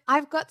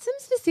 I've got some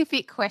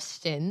specific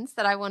questions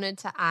that I wanted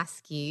to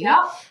ask you.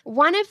 Yeah.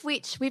 One of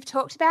which we've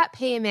talked about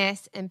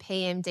PMS and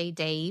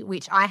PMDD,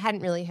 which I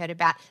hadn't really heard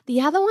about. The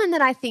other one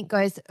that I think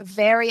goes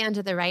very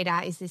under the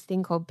radar is this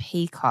thing called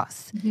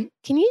PCOS. Mm-hmm.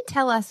 Can you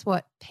tell us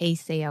what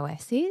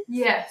PCOS is?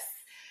 Yes.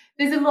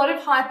 There's a lot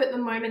of hype at the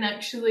moment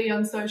actually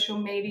on social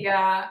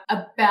media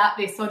about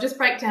this. So I'll just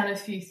break down a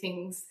few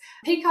things.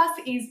 PCOS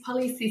is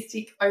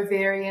polycystic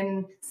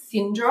ovarian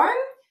syndrome.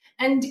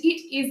 And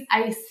it is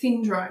a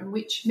syndrome,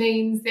 which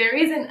means there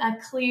isn't a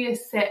clear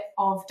set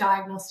of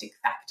diagnostic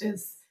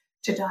factors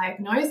to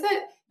diagnose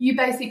it. You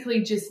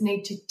basically just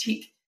need to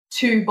tick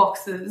 2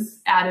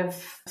 boxes out of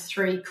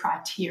 3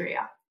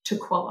 criteria to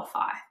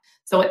qualify.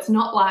 So it's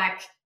not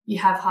like you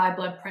have high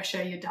blood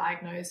pressure, you're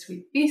diagnosed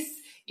with this.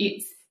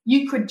 It's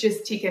you could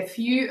just tick a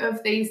few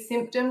of these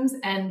symptoms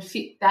and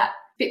fit that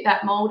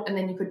mold, and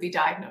then you could be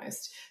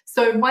diagnosed.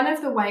 So one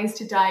of the ways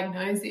to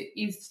diagnose it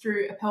is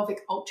through a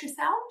pelvic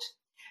ultrasound.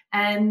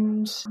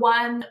 And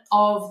one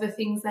of the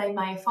things they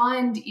may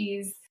find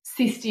is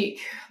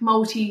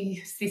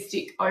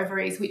multi-cystic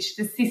ovaries, which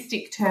the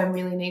cystic term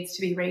really needs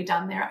to be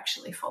redone. They're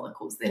actually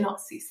follicles, they're not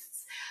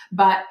cysts.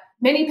 But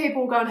many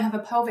people go and have a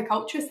pelvic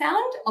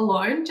ultrasound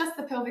alone, just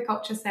the pelvic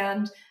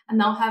ultrasound, and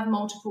they'll have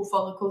multiple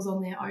follicles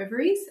on their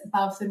ovaries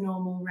above the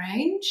normal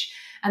range,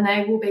 and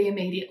they will be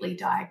immediately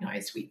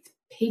diagnosed with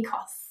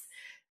PCOS.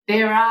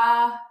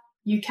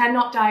 You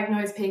cannot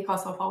diagnose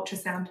PCOS off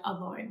ultrasound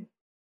alone.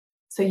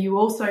 So you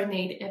also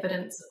need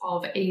evidence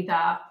of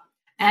either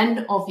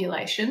an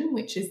ovulation,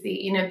 which is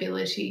the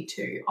inability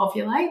to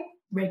ovulate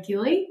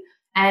regularly,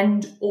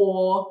 and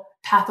or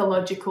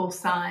pathological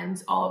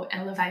signs of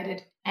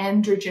elevated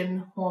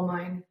androgen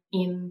hormone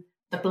in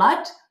the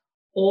blood,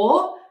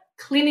 or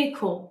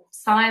clinical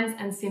signs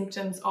and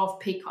symptoms of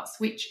PCOS,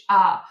 which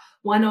are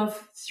one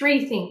of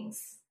 3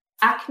 things: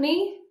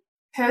 acne,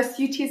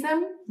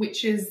 hirsutism,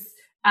 which is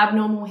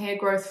abnormal hair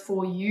growth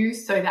for you,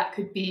 so that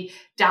could be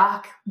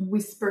dark,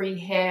 whispery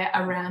hair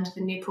around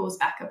the nipples,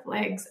 back of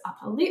legs,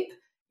 upper lip.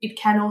 It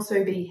can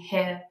also be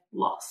hair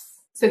loss.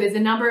 So there's a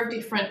number of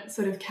different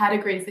sort of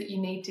categories that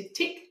you need to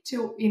tick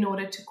in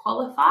order to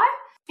qualify.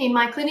 In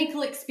my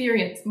clinical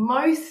experience,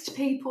 most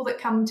people that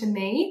come to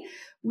me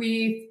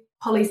with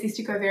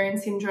polycystic ovarian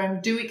syndrome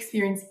do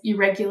experience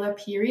irregular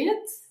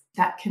periods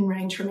that can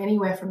range from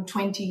anywhere from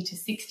 20 to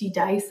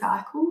 60-day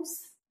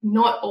cycles.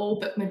 Not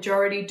all, but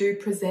majority do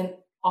present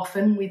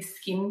often with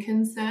skin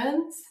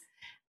concerns,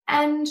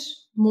 and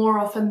more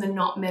often than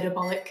not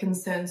metabolic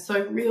concerns,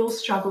 so real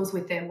struggles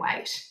with their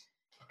weight.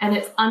 And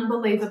it's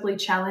unbelievably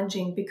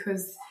challenging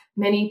because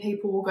many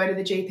people will go to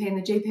the GP and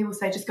the GP will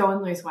say, just go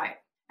and lose weight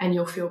and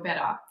you'll feel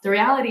better. The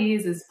reality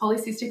is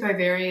polycystic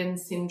ovarian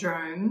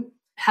syndrome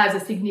has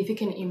a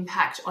significant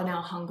impact on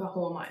our hunger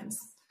hormones.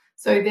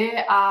 So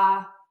there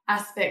are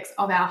aspects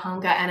of our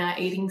hunger and our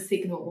eating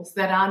signals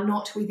that are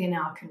not within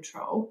our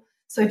control.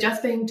 So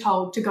just being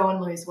told to go and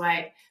lose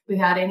weight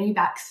without any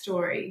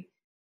backstory,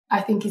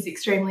 I think, is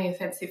extremely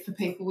offensive for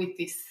people with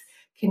this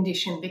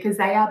condition, because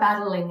they are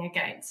battling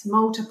against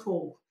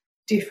multiple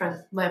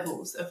different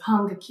levels of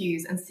hunger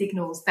cues and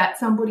signals that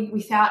somebody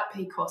without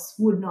PCOS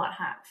would not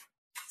have.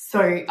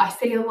 So I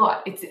see a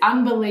lot. It's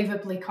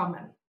unbelievably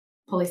common,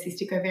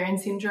 polycystic ovarian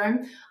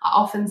syndrome. I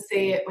often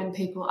see it when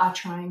people are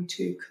trying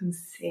to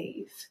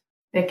conceive.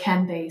 There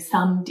can be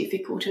some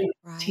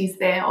difficulties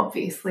there.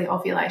 Obviously,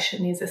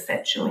 ovulation is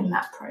essential in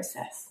that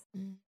process.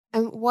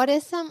 And what are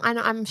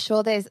I'm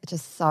sure there's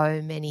just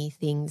so many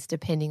things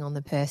depending on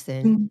the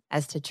person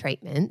as to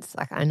treatments.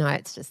 Like, I know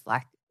it's just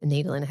like a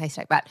needle in a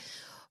haystack, but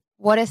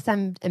what are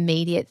some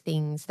immediate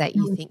things that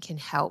you think can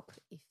help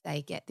if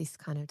they get this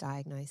kind of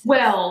diagnosis?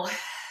 Well,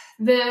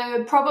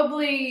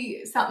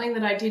 probably something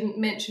that I didn't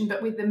mention,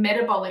 but with the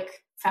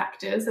metabolic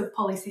factors of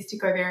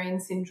polycystic ovarian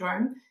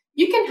syndrome,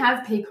 you can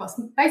have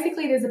PCOS.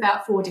 Basically, there's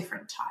about 4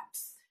 different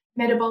types.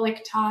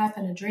 metabolic type,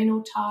 an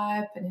adrenal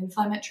type, an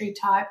inflammatory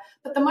type,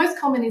 but the most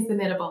common is the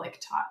metabolic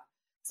type.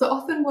 So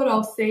often what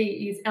I'll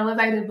see is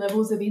elevated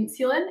levels of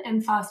insulin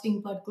and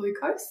fasting blood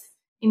glucose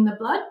in the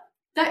blood.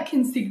 That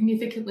can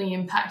significantly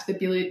impact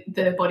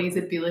the body's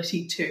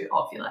ability to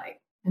ovulate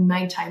and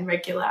maintain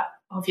regular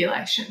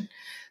ovulation.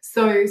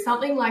 So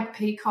something like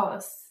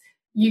PCOS,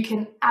 you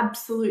can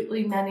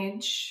absolutely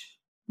manage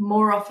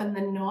more often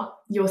than not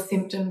your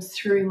symptoms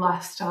through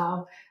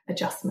lifestyle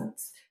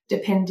adjustments,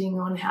 depending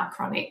on how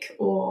chronic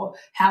or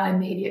how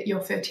immediate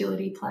your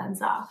fertility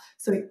plans are.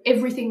 So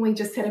everything we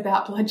just said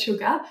about blood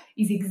sugar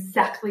is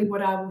exactly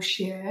what I will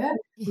share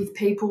with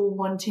people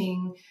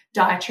wanting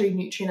dietary,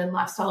 nutrient and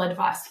lifestyle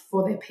advice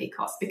for their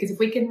PCOS, because if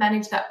we can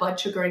manage that blood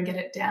sugar and get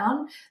it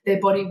down, their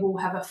body will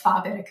have a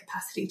far better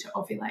capacity to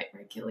ovulate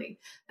regularly.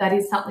 That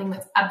is something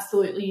that's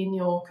absolutely in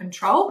your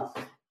control,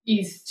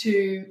 is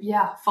to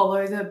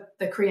follow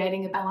the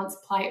creating a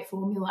balanced plate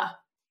formula.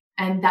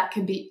 And that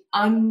can be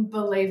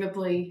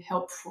unbelievably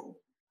helpful.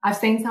 I've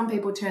seen some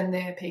people turn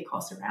their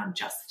PCOS around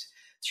just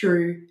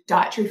through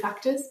dietary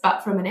factors,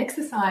 but from an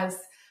exercise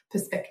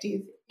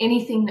perspective,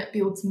 anything that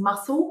builds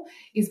muscle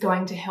is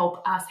going to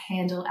help us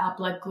handle our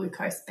blood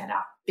glucose better,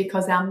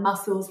 because our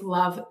muscles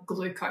love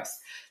glucose.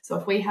 So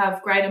if we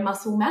have greater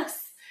muscle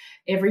mass,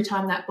 every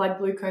time that blood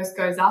glucose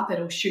goes up,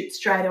 it'll shoot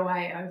straight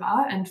away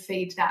over and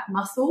feed that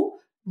muscle,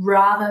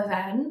 rather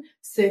than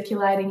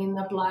circulating in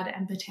the blood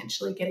and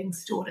potentially getting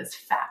stored as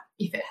fat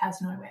if it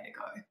has nowhere to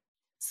go.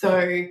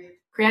 So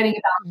creating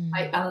a balanced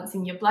weight,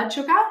 balancing your blood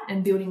sugar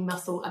and building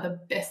muscle are the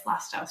best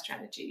lifestyle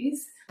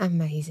strategies.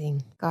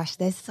 Amazing. Gosh,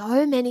 there's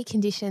so many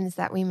conditions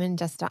that women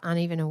just aren't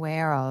even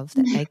aware of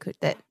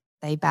that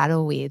they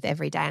battle with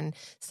every day. And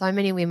so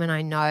many women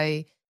I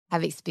know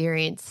have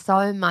experienced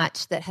so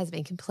much that has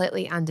been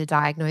completely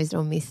underdiagnosed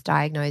or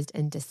misdiagnosed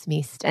and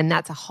dismissed. And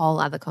that's a whole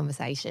other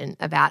conversation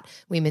about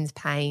women's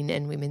pain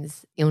and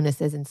women's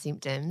illnesses and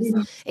symptoms.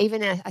 Yeah.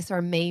 Even I saw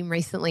a meme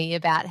recently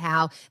about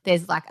how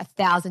there's like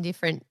 1,000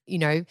 different,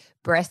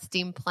 breast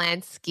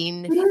implants,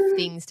 skin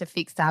things to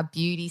fix our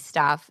beauty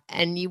stuff.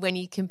 And when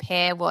you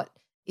compare what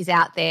is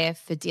out there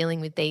for dealing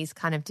with these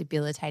kind of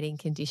debilitating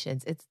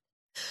conditions, it's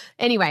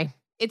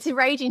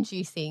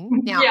rage-inducing.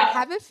 Now, I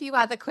have a few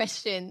other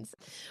questions.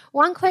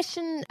 One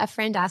question a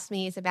friend asked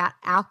me is about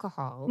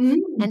alcohol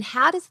and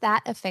how does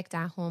that affect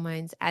our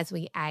hormones as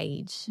we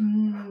age?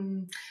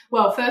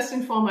 Well, first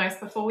and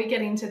foremost, before we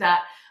get into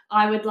that,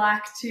 I would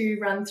like to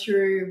run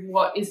through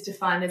what is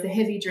defined as a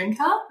heavy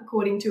drinker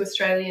according to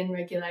Australian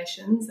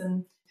regulations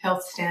and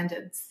health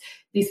standards.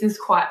 This is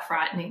quite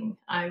frightening.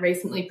 I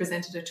recently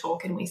presented a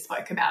talk and we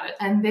spoke about it,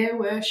 and there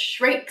were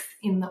shrieks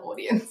in the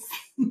audience.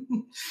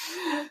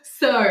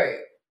 So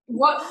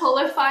what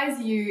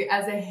qualifies you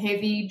as a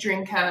heavy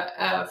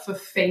drinker for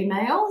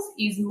females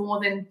is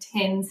more than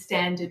 10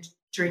 standard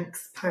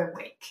drinks per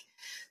week.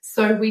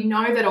 So we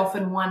know that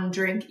often one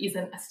drink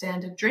isn't a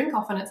standard drink.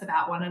 Often it's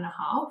about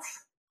 1.5.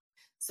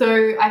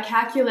 So I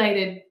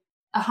calculated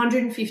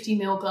 150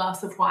 ml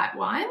glass of white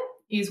wine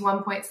is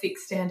 1.6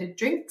 standard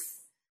drinks.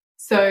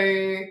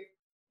 So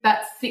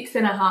that's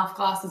 6.5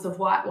 glasses of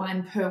white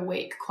wine per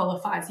week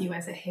qualifies you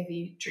as a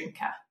heavy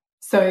drinker.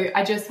 So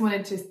I just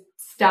wanted to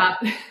start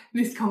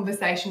this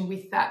conversation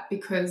with that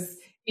because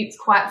it's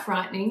quite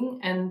frightening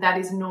and that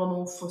is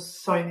normal for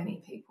so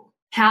many people.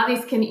 How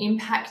this can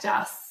impact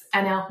us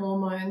and our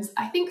hormones,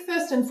 I think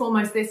first and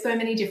foremost, there's so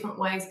many different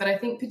ways, but I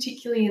think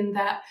particularly in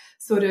that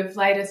sort of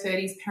later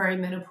 30s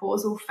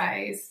perimenopausal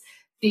phase,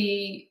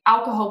 the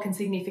alcohol can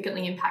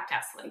significantly impact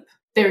our sleep.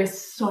 There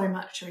is so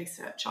much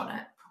research on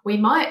it. We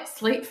might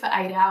sleep for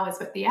 8 hours,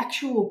 but the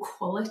actual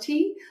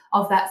quality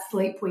of that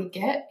sleep we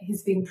get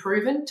has been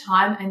proven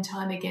time and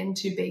time again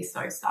to be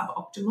so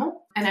suboptimal.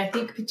 And I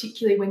think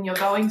particularly when you're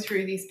going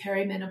through this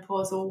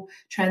perimenopausal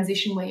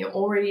transition where you're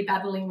already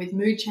battling with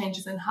mood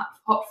changes and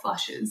hot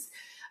flushes,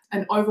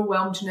 an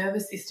overwhelmed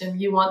nervous system,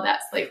 you want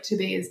that sleep to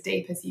be as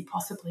deep as you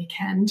possibly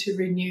can to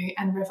renew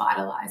and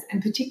revitalize.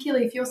 And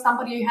particularly if you're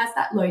somebody who has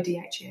that low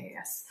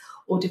DHEAS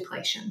or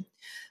depletion.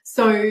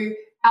 So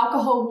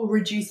alcohol will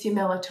reduce your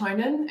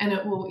melatonin and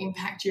it will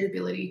impact your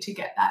ability to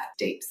get that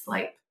deep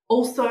sleep.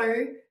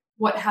 Also,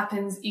 what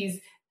happens is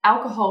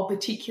alcohol,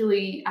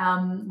 particularly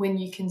when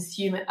you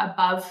consume it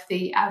above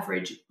the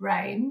average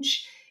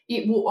range,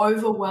 it will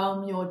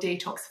overwhelm your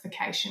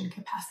detoxification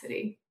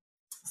capacity.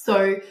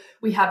 So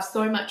we have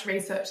so much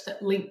research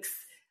that links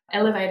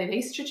elevated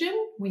estrogen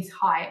with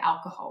high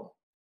alcohol.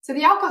 So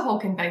the alcohol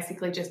can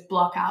basically just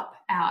block up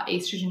our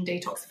estrogen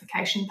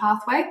detoxification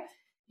pathway,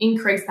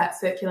 increase that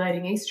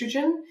circulating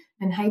estrogen,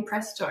 and hey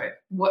presto,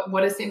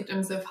 what are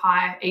symptoms of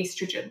high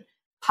estrogen?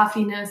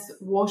 Puffiness,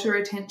 water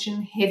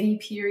retention, heavy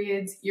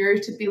periods,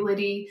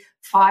 irritability,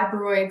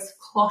 fibroids,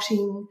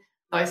 clotting,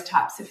 those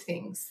types of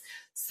things.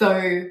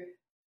 So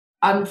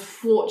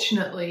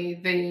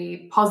unfortunately,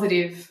 the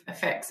positive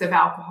effects of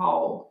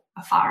alcohol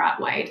are far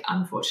outweighed,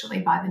 unfortunately,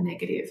 by the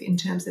negative in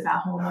terms of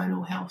our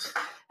hormonal health,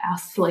 our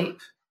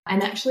sleep,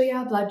 and actually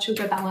our blood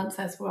sugar balance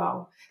as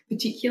well,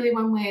 particularly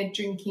when we're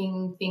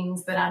drinking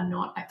things that are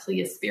not a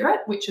clear spirit,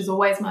 which is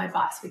always my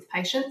advice with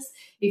patients.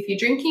 If you're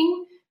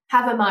drinking,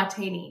 have a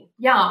martini,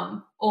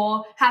 yum,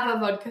 or have a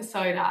vodka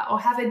soda or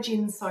have a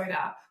gin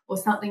soda or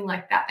something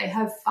like that. They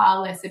have far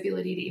less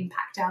ability to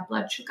impact our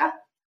blood sugar.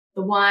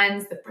 The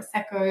wines, the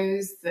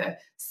Prosecco's, the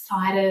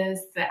ciders,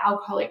 the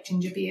alcoholic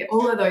ginger beer,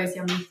 all of those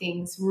yummy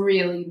things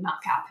really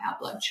muck up our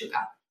blood sugar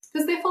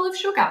because they're full of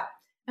sugar,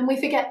 and we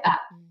forget that.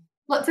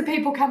 Lots of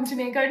people come to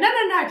me and go, no,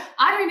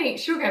 I don't eat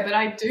sugar, but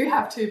I do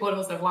have 2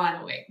 bottles of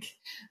wine a week.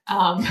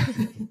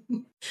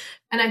 And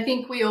I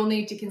think we all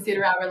need to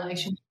consider our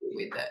relationship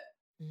with it.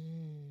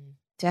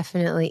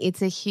 Definitely.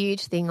 It's a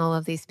huge thing, all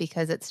of this,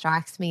 because it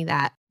strikes me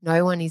that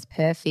no one is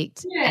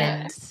perfect,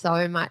 and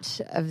so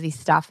much of this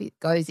stuff, it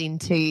goes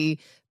into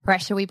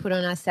pressure we put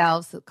on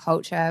ourselves, that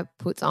culture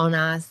puts on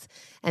us,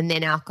 and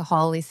then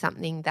alcohol is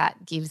something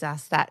that gives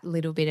us that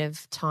little bit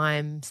of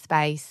time,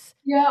 space,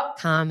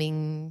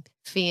 calming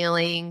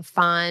feeling,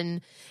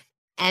 fun.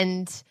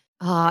 And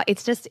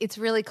it's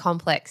really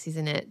complex,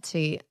 isn't it,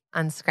 to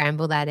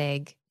unscramble that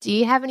egg. Do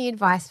you have any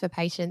advice for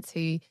patients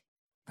who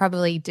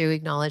probably do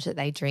acknowledge that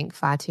they drink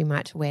far too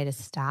much, where to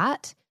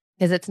start?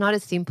 Because it's not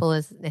as simple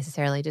as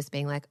necessarily just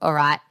being like, all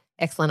right,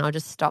 excellent, I'll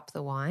just stop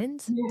the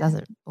wines. It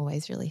doesn't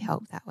always really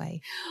help that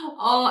way.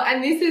 Oh,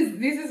 and this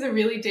is a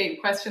really deep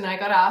question. I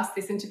got asked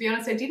this, and to be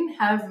honest, I didn't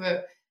have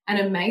an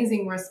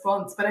amazing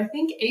response, but I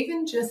think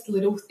even just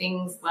little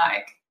things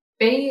like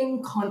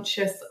being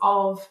conscious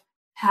of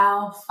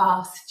how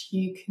fast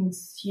you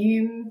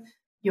consume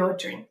your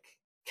drink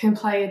can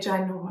play a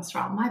ginormous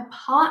role. My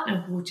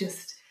partner will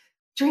just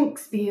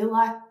drinks beer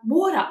like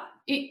water.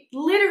 It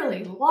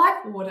literally,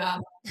 like water,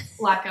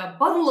 like a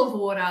bottle of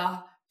water,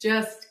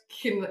 just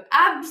can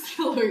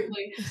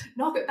absolutely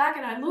knock it back.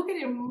 And I look at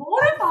him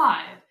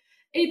mortified.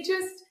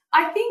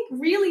 I think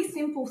really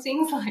simple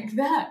things like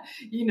that,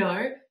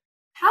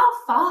 how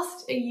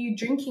fast are you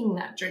drinking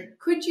that drink?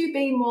 Could you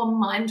be more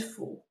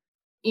mindful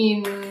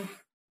in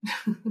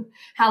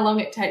how long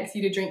it takes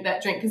you to drink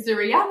that drink? Because the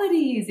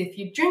reality is, if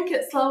you drink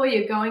it slower,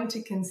 you're going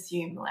to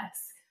consume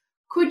less.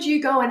 Could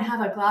you go and have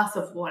a glass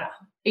of water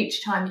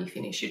each time you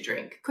finish your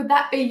drink? Could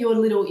that be your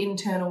little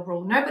internal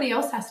rule? Nobody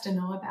else has to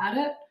know about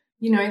it.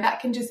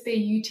 That can just be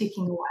you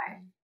ticking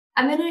away.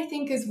 And then I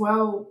think as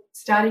well,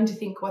 starting to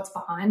think what's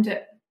behind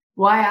it.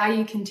 Why are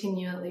you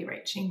continually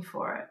reaching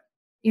for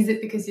it? Is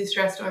it because you're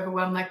stressed or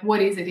overwhelmed? Like,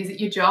 what is it? Is it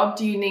your job?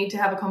 Do you need to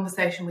have a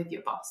conversation with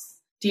your boss?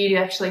 Do you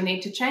actually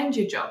need to change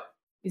your job?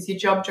 Is your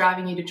job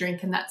driving you to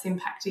drink and that's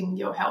impacting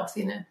your health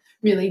in a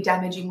really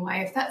damaging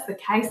way? If that's the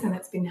case and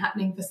it's been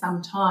happening for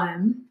some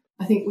time,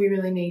 I think we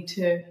really need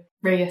to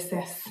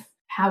reassess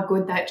how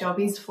good that job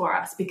is for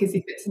us, because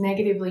if it's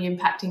negatively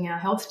impacting our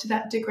health to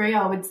that degree,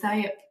 I would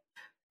say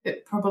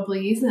it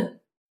probably isn't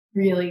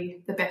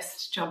really the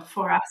best job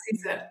for us,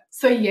 is it?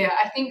 So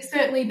I think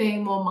certainly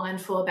being more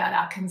mindful about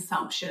our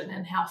consumption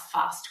and how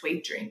fast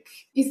we drink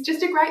is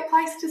just a great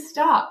place to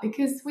start,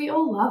 because we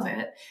all love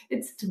it.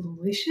 It's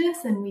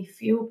delicious and we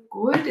feel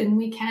good and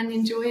we can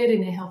enjoy it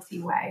in a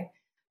healthy way.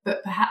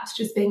 But perhaps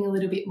just being a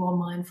little bit more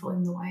mindful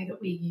in the way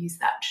that we use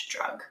that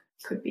drug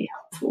could be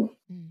helpful.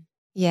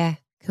 Yeah,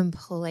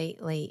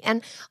 completely.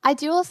 And I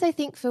do also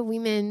think for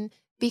women,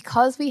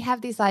 because we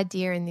have this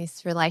idea in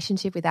this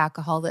relationship with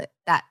alcohol that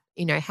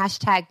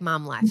hashtag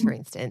mum life, for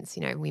instance,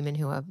 women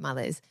who are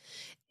mothers,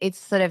 it's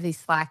sort of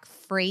this like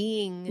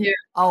freeing,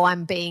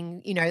 I'm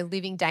being,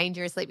 living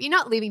dangerously. You're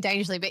not living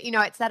dangerously, but,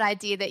 it's that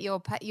idea that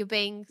you're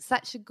being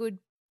such a good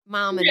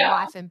mum and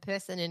wife and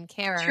person and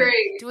carer,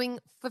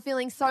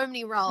 fulfilling so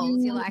many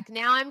roles. You're like,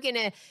 now I'm going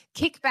to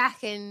kick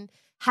back and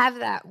have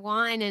that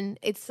wine. And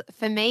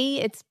for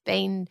me, it's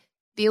been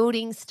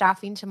building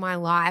stuff into my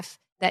life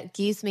that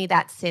gives me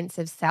that sense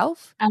of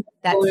self,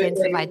 that sense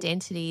of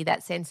identity,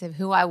 that sense of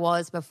who I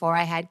was before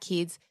I had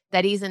kids,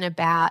 that isn't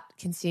about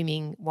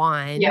consuming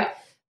wine,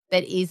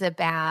 but is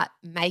about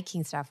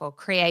making stuff or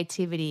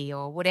creativity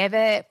or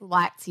whatever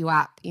lights you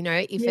up,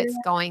 if it's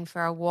going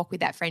for a walk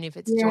with that friend, if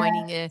it's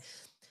joining a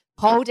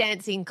pole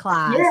dancing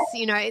class,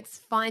 it's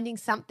finding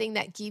something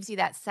that gives you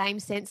that same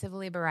sense of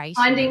liberation.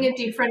 Finding a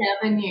different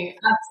avenue,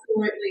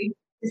 absolutely,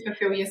 to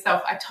fulfill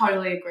yourself. I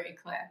totally agree,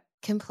 Claire.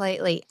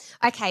 Completely.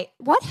 Okay,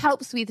 what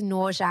helps with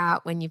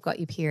nausea when you've got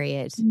your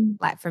period,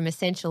 like from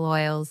essential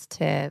oils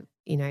to,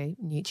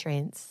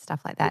 nutrients,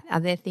 stuff like that? Are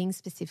there things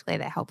specifically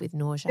that help with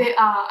nausea? There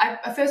are.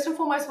 I first and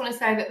foremost want to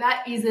say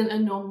that isn't a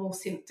normal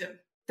symptom.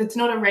 That's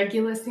not a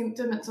regular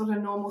symptom. It's not a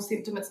normal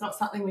symptom. It's not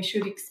something we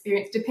should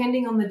experience.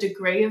 Depending on the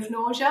degree of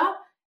nausea,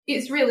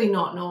 it's really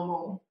not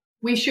normal.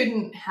 We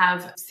shouldn't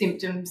have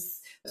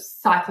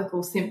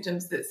cyclical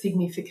symptoms that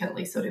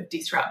significantly sort of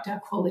disrupt our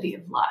quality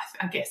of life,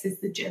 I guess, is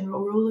the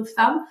general rule of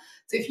thumb.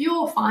 So if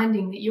you're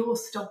finding that you're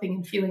stopping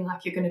and feeling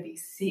like you're going to be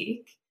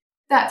sick,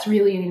 that's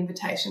really an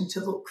invitation to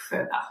look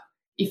further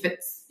if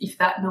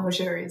that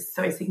nausea is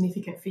so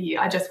significant for you.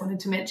 I just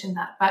wanted to mention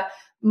that. But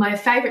my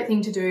favourite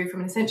thing to do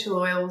from an essential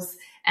oils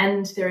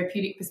and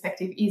therapeutic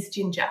perspective is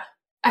ginger.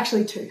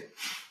 Actually 2.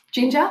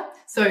 Ginger.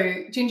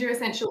 So ginger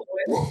essential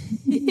oil.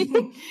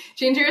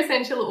 Ginger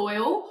essential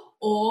oil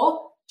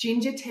or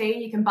ginger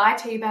tea. You can buy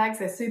tea bags.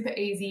 They're super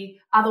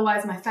easy.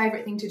 Otherwise, my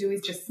favourite thing to do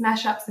is just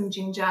smash up some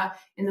ginger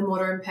in the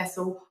mortar and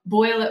pestle,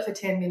 boil it for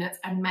 10 minutes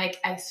and make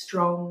a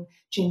strong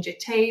ginger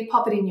tea.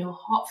 Pop it in your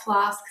hot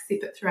flask,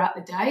 sip it throughout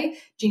the day.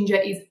 Ginger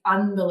is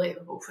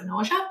unbelievable for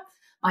nausea.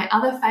 My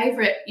other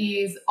favourite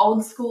is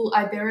old school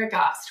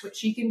Iberogast,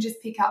 which you can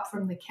just pick up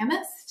from the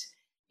chemist.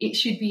 It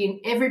should be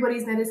in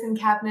everybody's medicine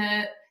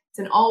cabinet. It's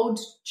an old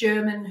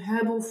German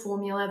herbal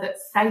formula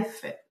that's safe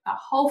for the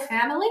whole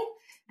family.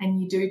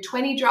 And you do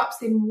 20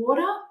 drops in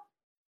water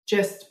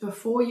just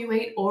before you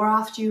eat or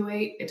after you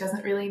eat. It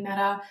doesn't really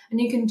matter. And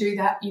you can do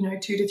that, 2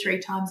 to 3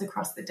 times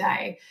across the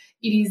day.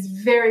 It is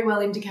very well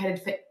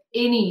indicated for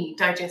any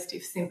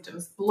digestive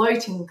symptoms,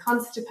 bloating,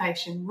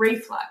 constipation,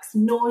 reflux,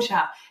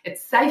 nausea.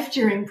 It's safe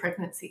during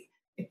pregnancy.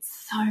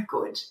 It's so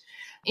good.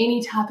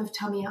 Any type of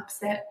tummy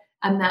upset,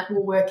 and that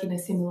will work in a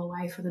similar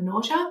way for the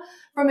nausea.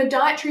 From a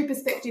dietary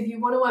perspective, you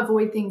want to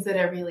avoid things that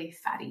are really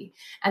fatty.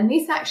 And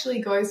this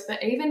actually goes for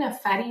even a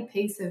fatty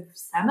piece of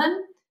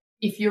salmon.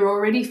 If you're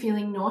already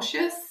feeling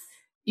nauseous,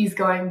 is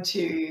going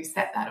to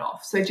set that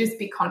off. So just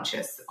be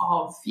conscious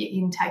of your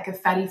intake of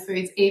fatty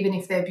foods, even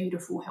if they're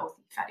beautiful,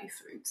 healthy fatty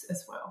foods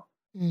as well.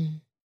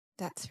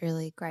 That's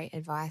really great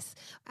advice.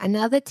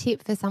 Another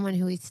tip for someone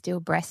who is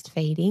still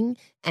breastfeeding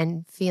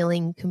and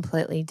feeling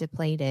completely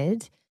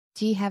depleted,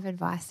 do you have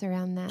advice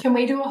around that? Can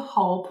we do a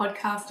whole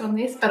podcast on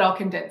this? But I'll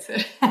condense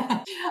it.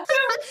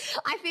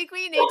 I think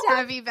we need to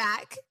have you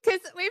back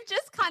because we've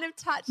just kind of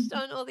touched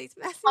on all these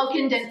messages. I'll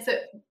condense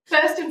it.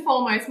 First and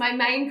foremost, my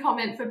main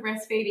comment for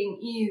breastfeeding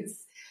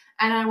is,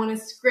 and I want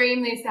to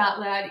scream this out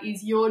loud,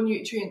 is your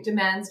nutrient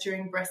demands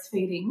during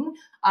breastfeeding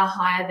are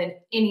higher than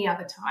any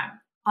other time,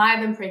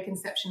 higher than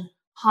preconception,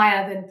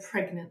 higher than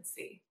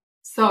pregnancy.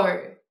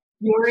 So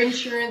your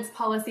insurance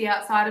policy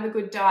outside of a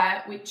good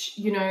diet, which,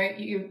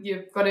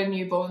 you've got a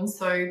newborn,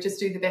 so just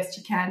do the best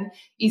you can,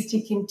 is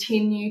to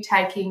continue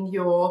taking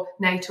your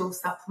natal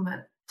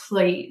supplement,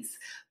 please,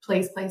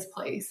 please, please,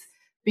 please,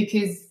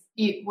 because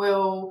it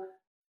will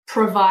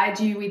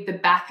provide you with the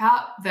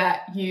backup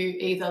that you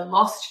either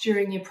lost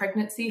during your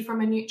pregnancy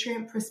from a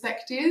nutrient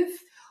perspective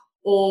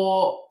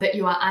or that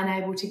you are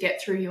unable to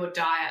get through your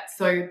diet.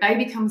 So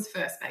baby comes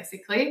first,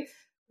 basically.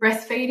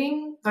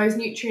 Breastfeeding, those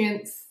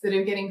nutrients that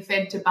are getting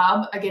fed to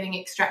bub are getting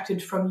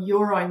extracted from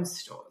your own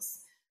stores.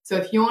 So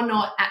if you're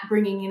not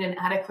bringing in an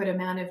adequate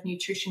amount of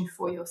nutrition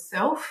for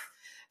yourself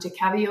to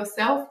cover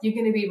yourself, you're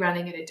going to be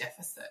running at a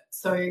deficit.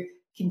 So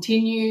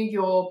continue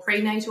your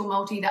prenatal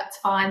multi, that's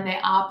fine.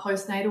 There are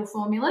postnatal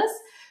formulas,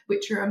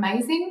 which are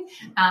amazing.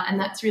 And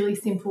that's really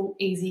simple,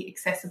 easy,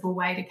 accessible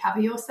way to cover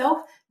yourself.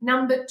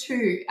 Number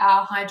 2,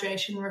 our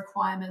hydration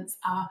requirements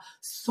are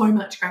so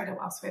much greater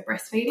whilst we're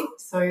breastfeeding.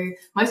 So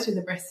most of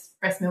the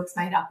breast milk's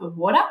made up of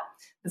water.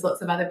 There's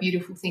lots of other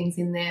beautiful things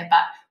in there,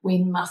 but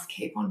we must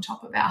keep on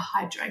top of our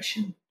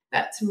hydration.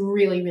 That's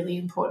really, really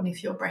important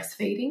if you're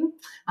breastfeeding.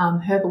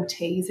 Herbal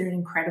teas are an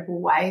incredible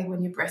way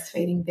when you're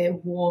breastfeeding. They're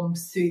warm,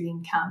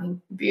 soothing,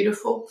 calming,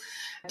 beautiful.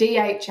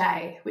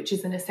 DHA, which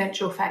is an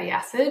essential fatty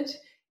acid,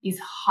 is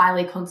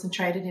highly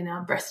concentrated in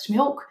our breast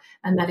milk,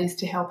 and that is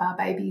to help our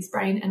baby's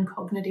brain and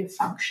cognitive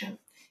function.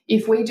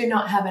 If we do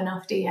not have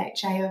enough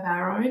DHA of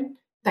our own,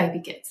 baby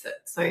gets it.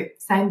 So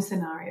same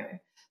scenario.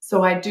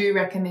 So I do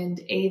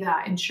recommend either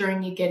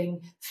ensuring you're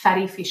getting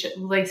fatty fish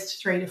at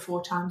least 3 to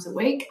 4 times a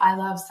week. I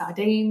love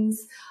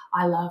sardines.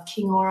 I love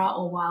king ora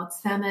or wild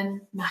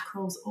salmon.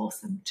 Mackerel's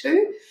awesome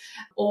too.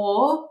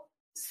 Or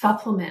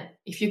supplement.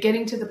 If you're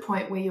getting to the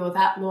point where you're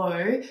that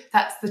low,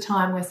 that's the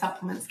time where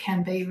supplements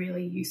can be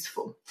really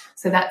useful.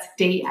 So that's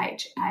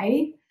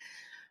DHA.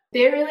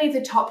 They're really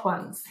the top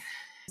ones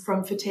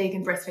from fatigue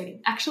and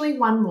breastfeeding. Actually,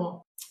 one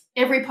more.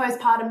 Every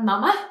postpartum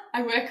mama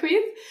I work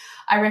with,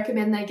 I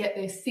recommend they get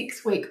their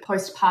 6-week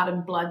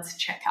postpartum bloods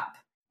checkup.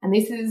 And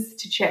this is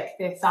to check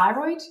their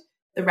thyroid.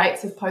 The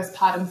rates of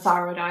postpartum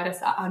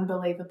thyroiditis are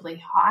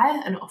unbelievably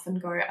high and often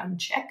go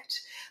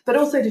unchecked, but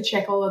also to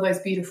check all of those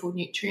beautiful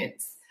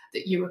nutrients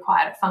that you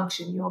require to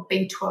function, your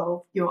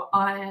B12, your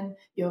iron,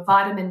 your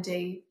vitamin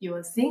D,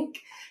 your zinc,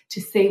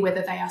 to see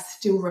whether they are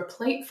still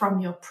replete from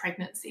your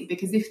pregnancy.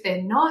 Because if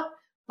they're not,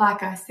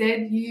 like I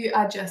said, you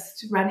are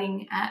just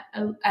running at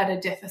a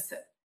deficit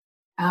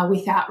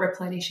without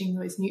replenishing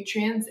those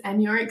nutrients,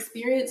 and your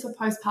experience of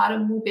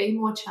postpartum will be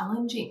more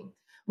challenging.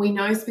 We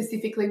know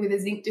specifically with a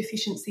zinc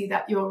deficiency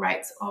that your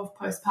rates of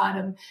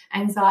postpartum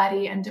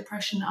anxiety and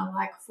depression are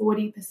like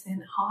 40%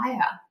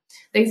 higher.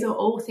 These are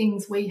all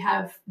things we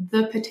have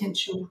the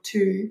potential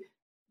to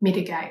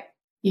mitigate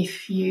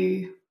if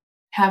you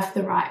have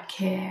the right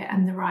care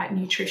and the right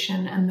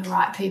nutrition and the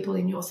right people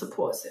in your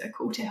support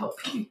circle to help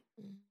you.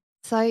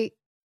 So,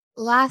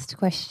 last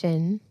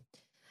question.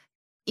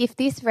 If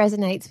this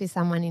resonates with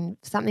someone in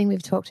something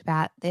we've talked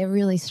about, they're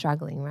really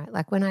struggling, right?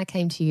 Like when I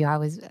came to you, I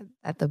was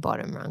at the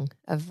bottom rung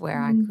of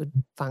where I could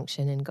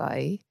function and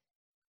go.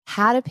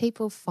 How do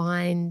people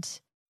find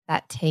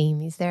that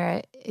team? Is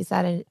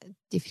that a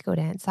difficult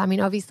answer? I mean,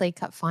 obviously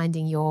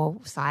finding your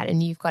site,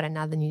 and you've got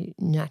another new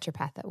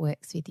naturopath that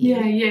works with you.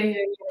 Yeah.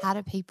 How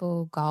do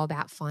people go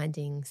about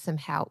finding some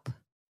help?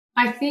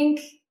 I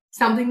think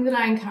something that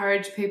I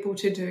encourage people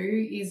to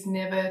do is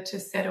never to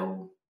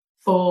settle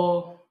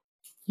for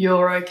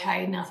you're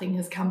okay, nothing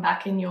has come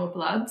back in your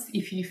bloods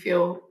if you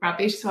feel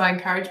rubbish. So I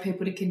encourage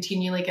people to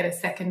continually get a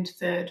second,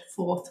 third,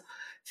 fourth,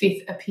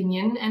 fifth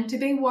opinion and to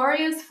be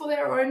warriors for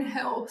their own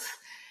health.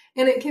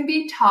 And it can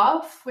be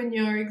tough when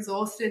you're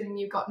exhausted and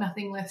you've got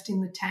nothing left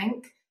in the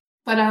tank.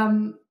 But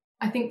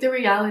I think the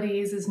reality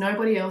is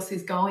nobody else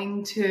is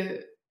going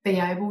to be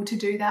able to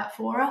do that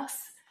for us.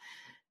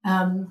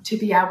 To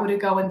be able to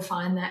go and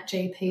find that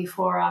GP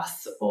for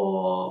us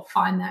or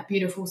find that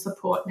beautiful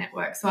support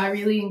network. So I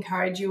really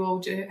encourage you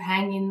all to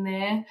hang in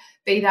there,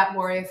 be that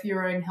warrior for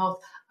your own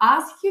health.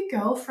 Ask your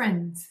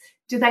girlfriends,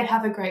 do they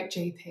have a great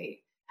GP?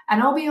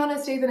 And I'll be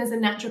honest, even as a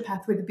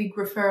naturopath with a big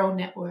referral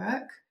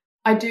network,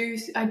 I do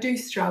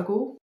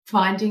struggle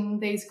finding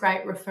these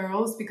great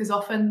referrals because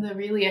often the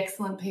really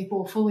excellent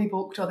people are fully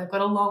booked or they've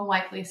got a long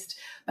wait list,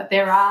 but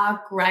there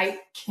are great,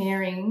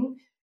 caring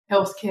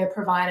healthcare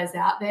providers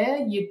out there.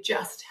 You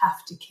just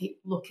have to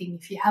keep looking.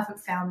 If you haven't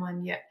found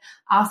one yet,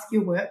 ask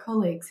your work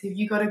colleagues, have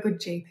you got a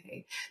good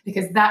GP?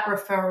 Because that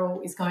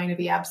referral is going to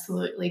be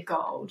absolutely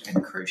gold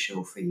and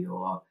crucial for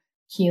your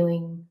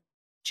healing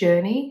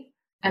journey.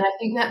 And I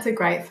think that's a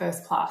great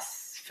first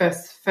place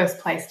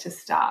to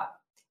start,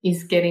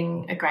 is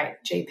getting a great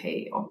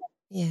GP.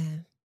 Yeah.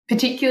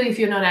 Particularly if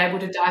you're not able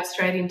to dive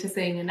straight into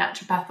seeing a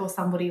naturopath or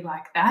somebody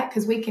like that,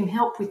 because we can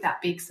help with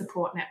that big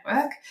support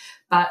network,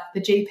 but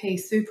the GP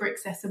is super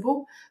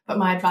accessible. But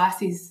my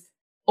advice is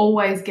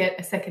always get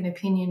a second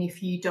opinion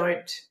if you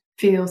don't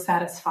feel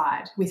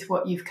satisfied with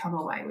what you've come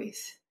away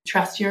with.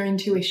 Trust your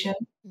intuition.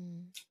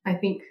 I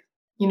think,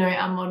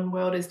 our modern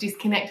world has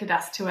disconnected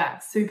us to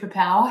our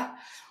superpower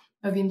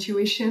of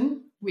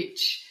intuition,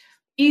 which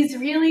is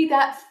really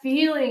that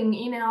feeling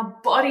in our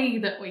body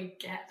that we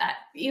get, that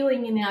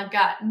feeling in our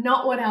gut,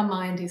 not what our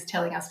mind is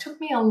telling us. Took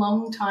me a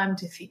long time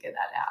to figure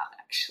that out,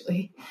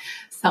 actually,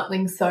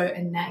 something so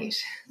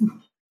innate.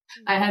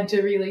 I had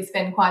to really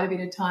spend quite a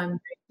bit of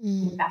time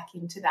getting back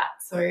into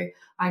that. So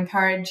I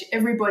encourage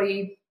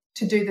everybody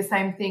to do the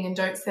same thing and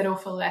don't settle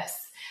for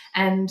less,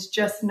 and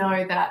just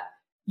know that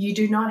you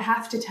do not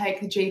have to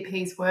take the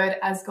GP's word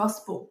as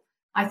gospel.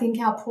 I think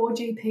our poor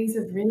GPs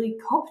have really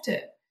copped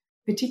it.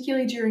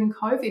 Particularly during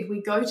COVID,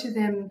 we go to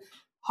them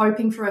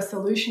hoping for a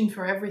solution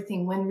for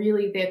everything when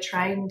really they're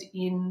trained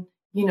in,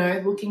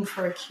 looking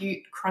for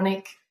acute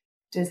chronic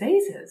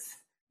diseases,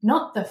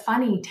 not the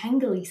funny,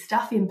 tangly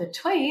stuff in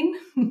between.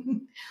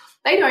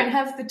 They don't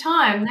have the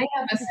time. They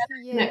have a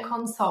 7-minute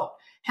consult.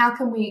 How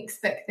can we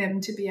expect them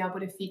to be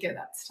able to figure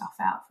that stuff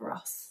out for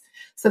us?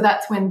 So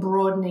that's when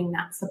broadening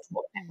that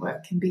support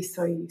network can be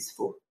so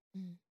useful.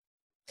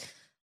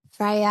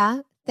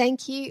 Freya,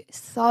 thank you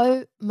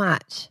so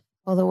much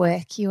for the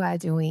work you are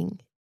doing.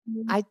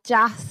 It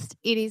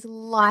is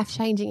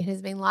life-changing. It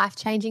has been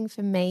life-changing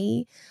for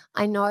me.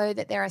 I know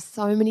that there are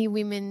so many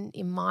women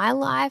in my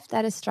life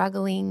that are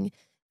struggling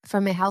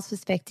from a health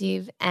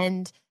perspective,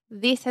 and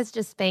this has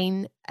just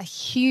been a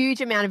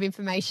huge amount of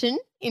information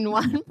in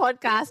one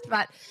podcast,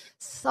 but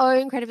so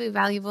incredibly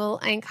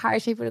valuable. I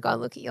encourage people to go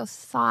look at your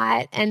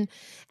site and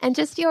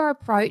just your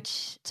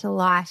approach to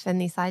life and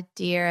this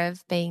idea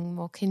of being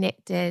more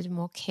connected,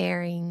 more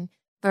caring,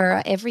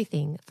 for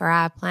everything, for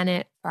our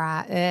planet, for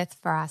our earth,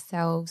 for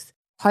ourselves.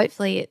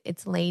 Hopefully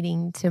it's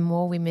leading to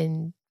more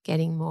women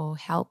getting more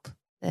help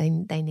they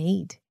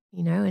need,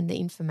 and the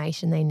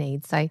information they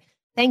need. So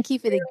thank you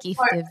for the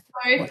gift of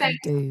what you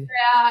do.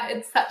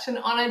 It's such an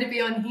honour to be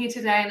on here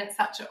today, and it's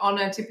such an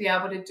honour to be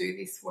able to do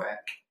this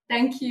work.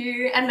 Thank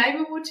you, and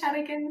maybe we'll chat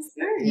again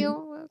soon. You're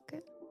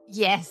welcome.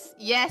 Yes,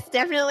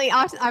 definitely.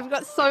 I've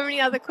got so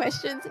many other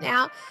questions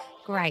now.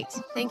 Great.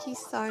 Thank you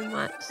so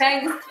much.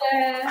 Thanks,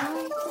 Claire.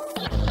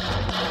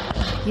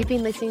 You've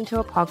been listening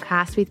to a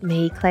podcast with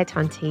me, Claire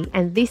Tonti,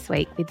 and this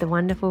week with the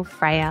wonderful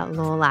Freya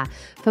Lawler.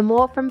 For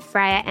more from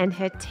Freya and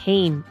her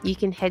team, you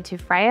can head to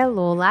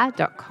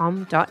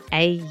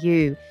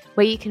freyalawler.com.au,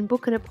 where you can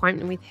book an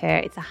appointment with her.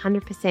 It's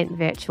 100%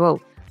 virtual.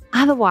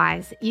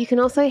 Otherwise, you can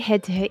also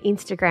head to her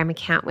Instagram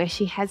account, where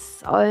she has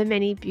so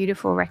many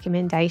beautiful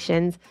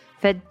recommendations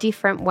for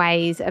different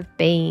ways of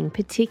being,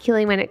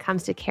 particularly when it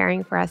comes to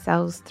caring for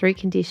ourselves through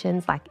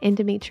conditions like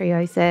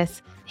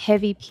endometriosis,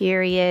 heavy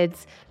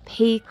periods,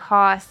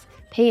 PCOS,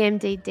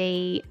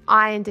 PMDD,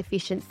 iron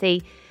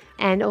deficiency,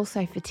 and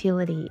also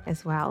fertility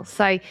as well.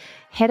 So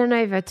head on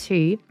over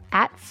to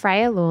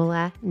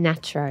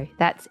 @FreyaLawlerNaturo.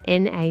 That's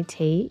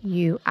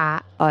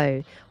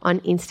NATURO on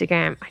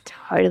Instagram. I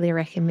totally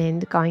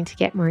recommend going to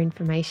get more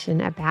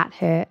information about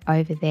her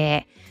over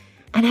there.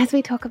 And as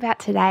we talk about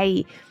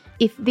today,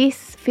 if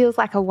this feels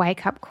like a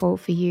wake-up call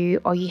for you,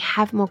 or you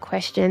have more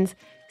questions,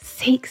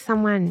 seek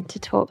someone to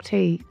talk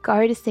to.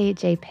 Go to see a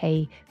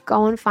GP.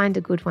 Go and find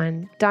a good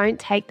one. Don't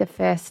take the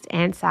first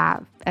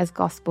answer as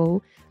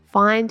gospel.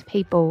 Find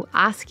people,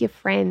 ask your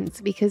friends,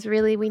 because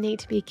really we need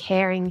to be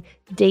caring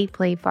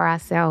deeply for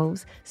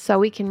ourselves so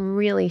we can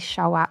really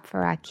show up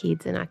for our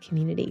kids and our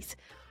communities.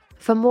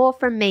 For more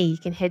from me, you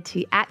can head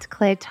to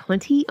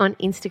 @ClaireTonti on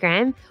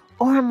Instagram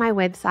or on my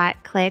website,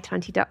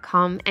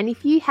 clairetonti.com. And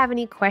if you have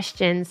any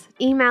questions,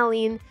 email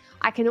in.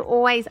 I can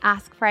always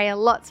ask Freya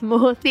lots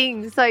more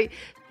things. So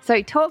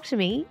talk to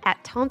me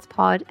at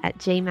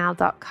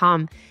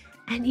tonspod@gmail.com.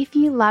 And if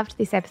you loved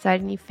this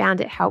episode and you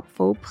found it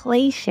helpful,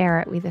 please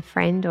share it with a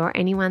friend or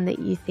anyone that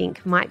you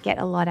think might get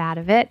a lot out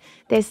of it.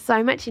 There's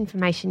so much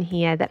information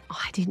here that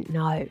I didn't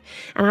know,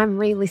 and I'm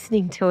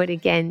re-listening to it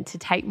again to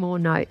take more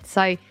notes.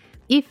 So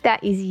if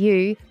that is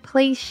you,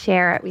 please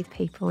share it with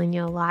people in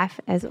your life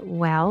as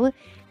well.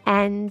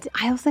 And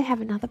I also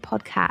have another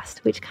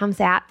podcast which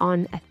comes out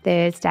on a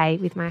Thursday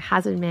with my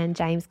husband,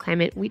 James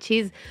Clement, which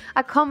is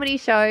a comedy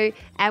show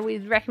and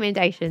with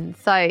recommendations.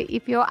 So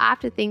if you're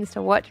after things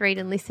to watch, read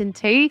and listen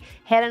to,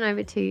 head on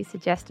over to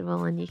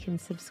Suggestible and you can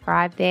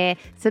subscribe there.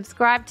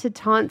 Subscribe to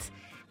Tonts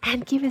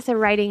and give us a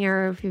rating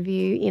or a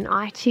review in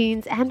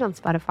iTunes and on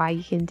Spotify.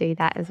 You can do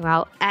that as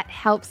well. It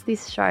helps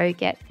this show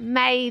get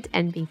made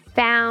and be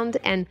found,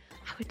 and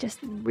I would just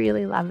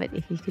really love it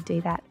if you could do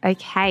that.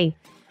 Okay.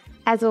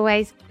 As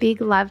always, big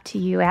love to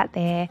you out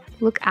there.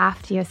 Look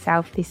after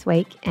yourself this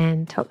week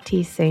and talk to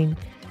you soon.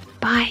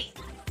 Bye.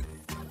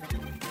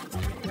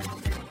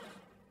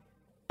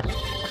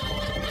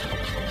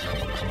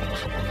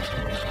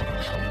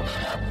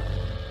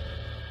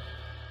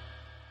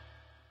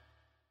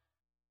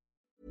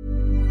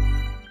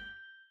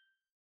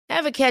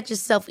 Ever catch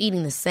yourself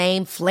eating the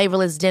same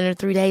flavorless dinner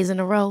 3 days in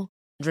a row?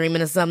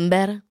 Dreaming of something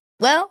better?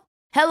 Well,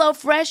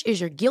 HelloFresh is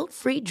your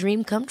guilt-free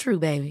dream come true,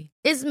 baby.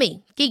 It's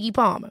me, Keke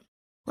Palmer.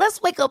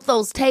 Let's wake up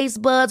those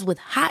taste buds with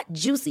hot,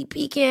 juicy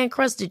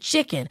pecan-crusted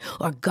chicken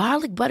or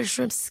garlic butter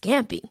shrimp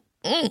scampi.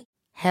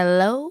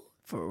 Hello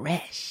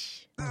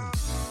Fresh.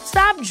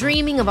 Stop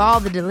dreaming of all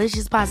the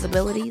delicious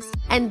possibilities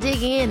and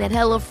dig in at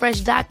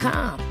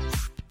HelloFresh.com.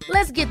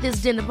 Let's get this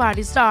dinner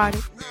party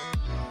started.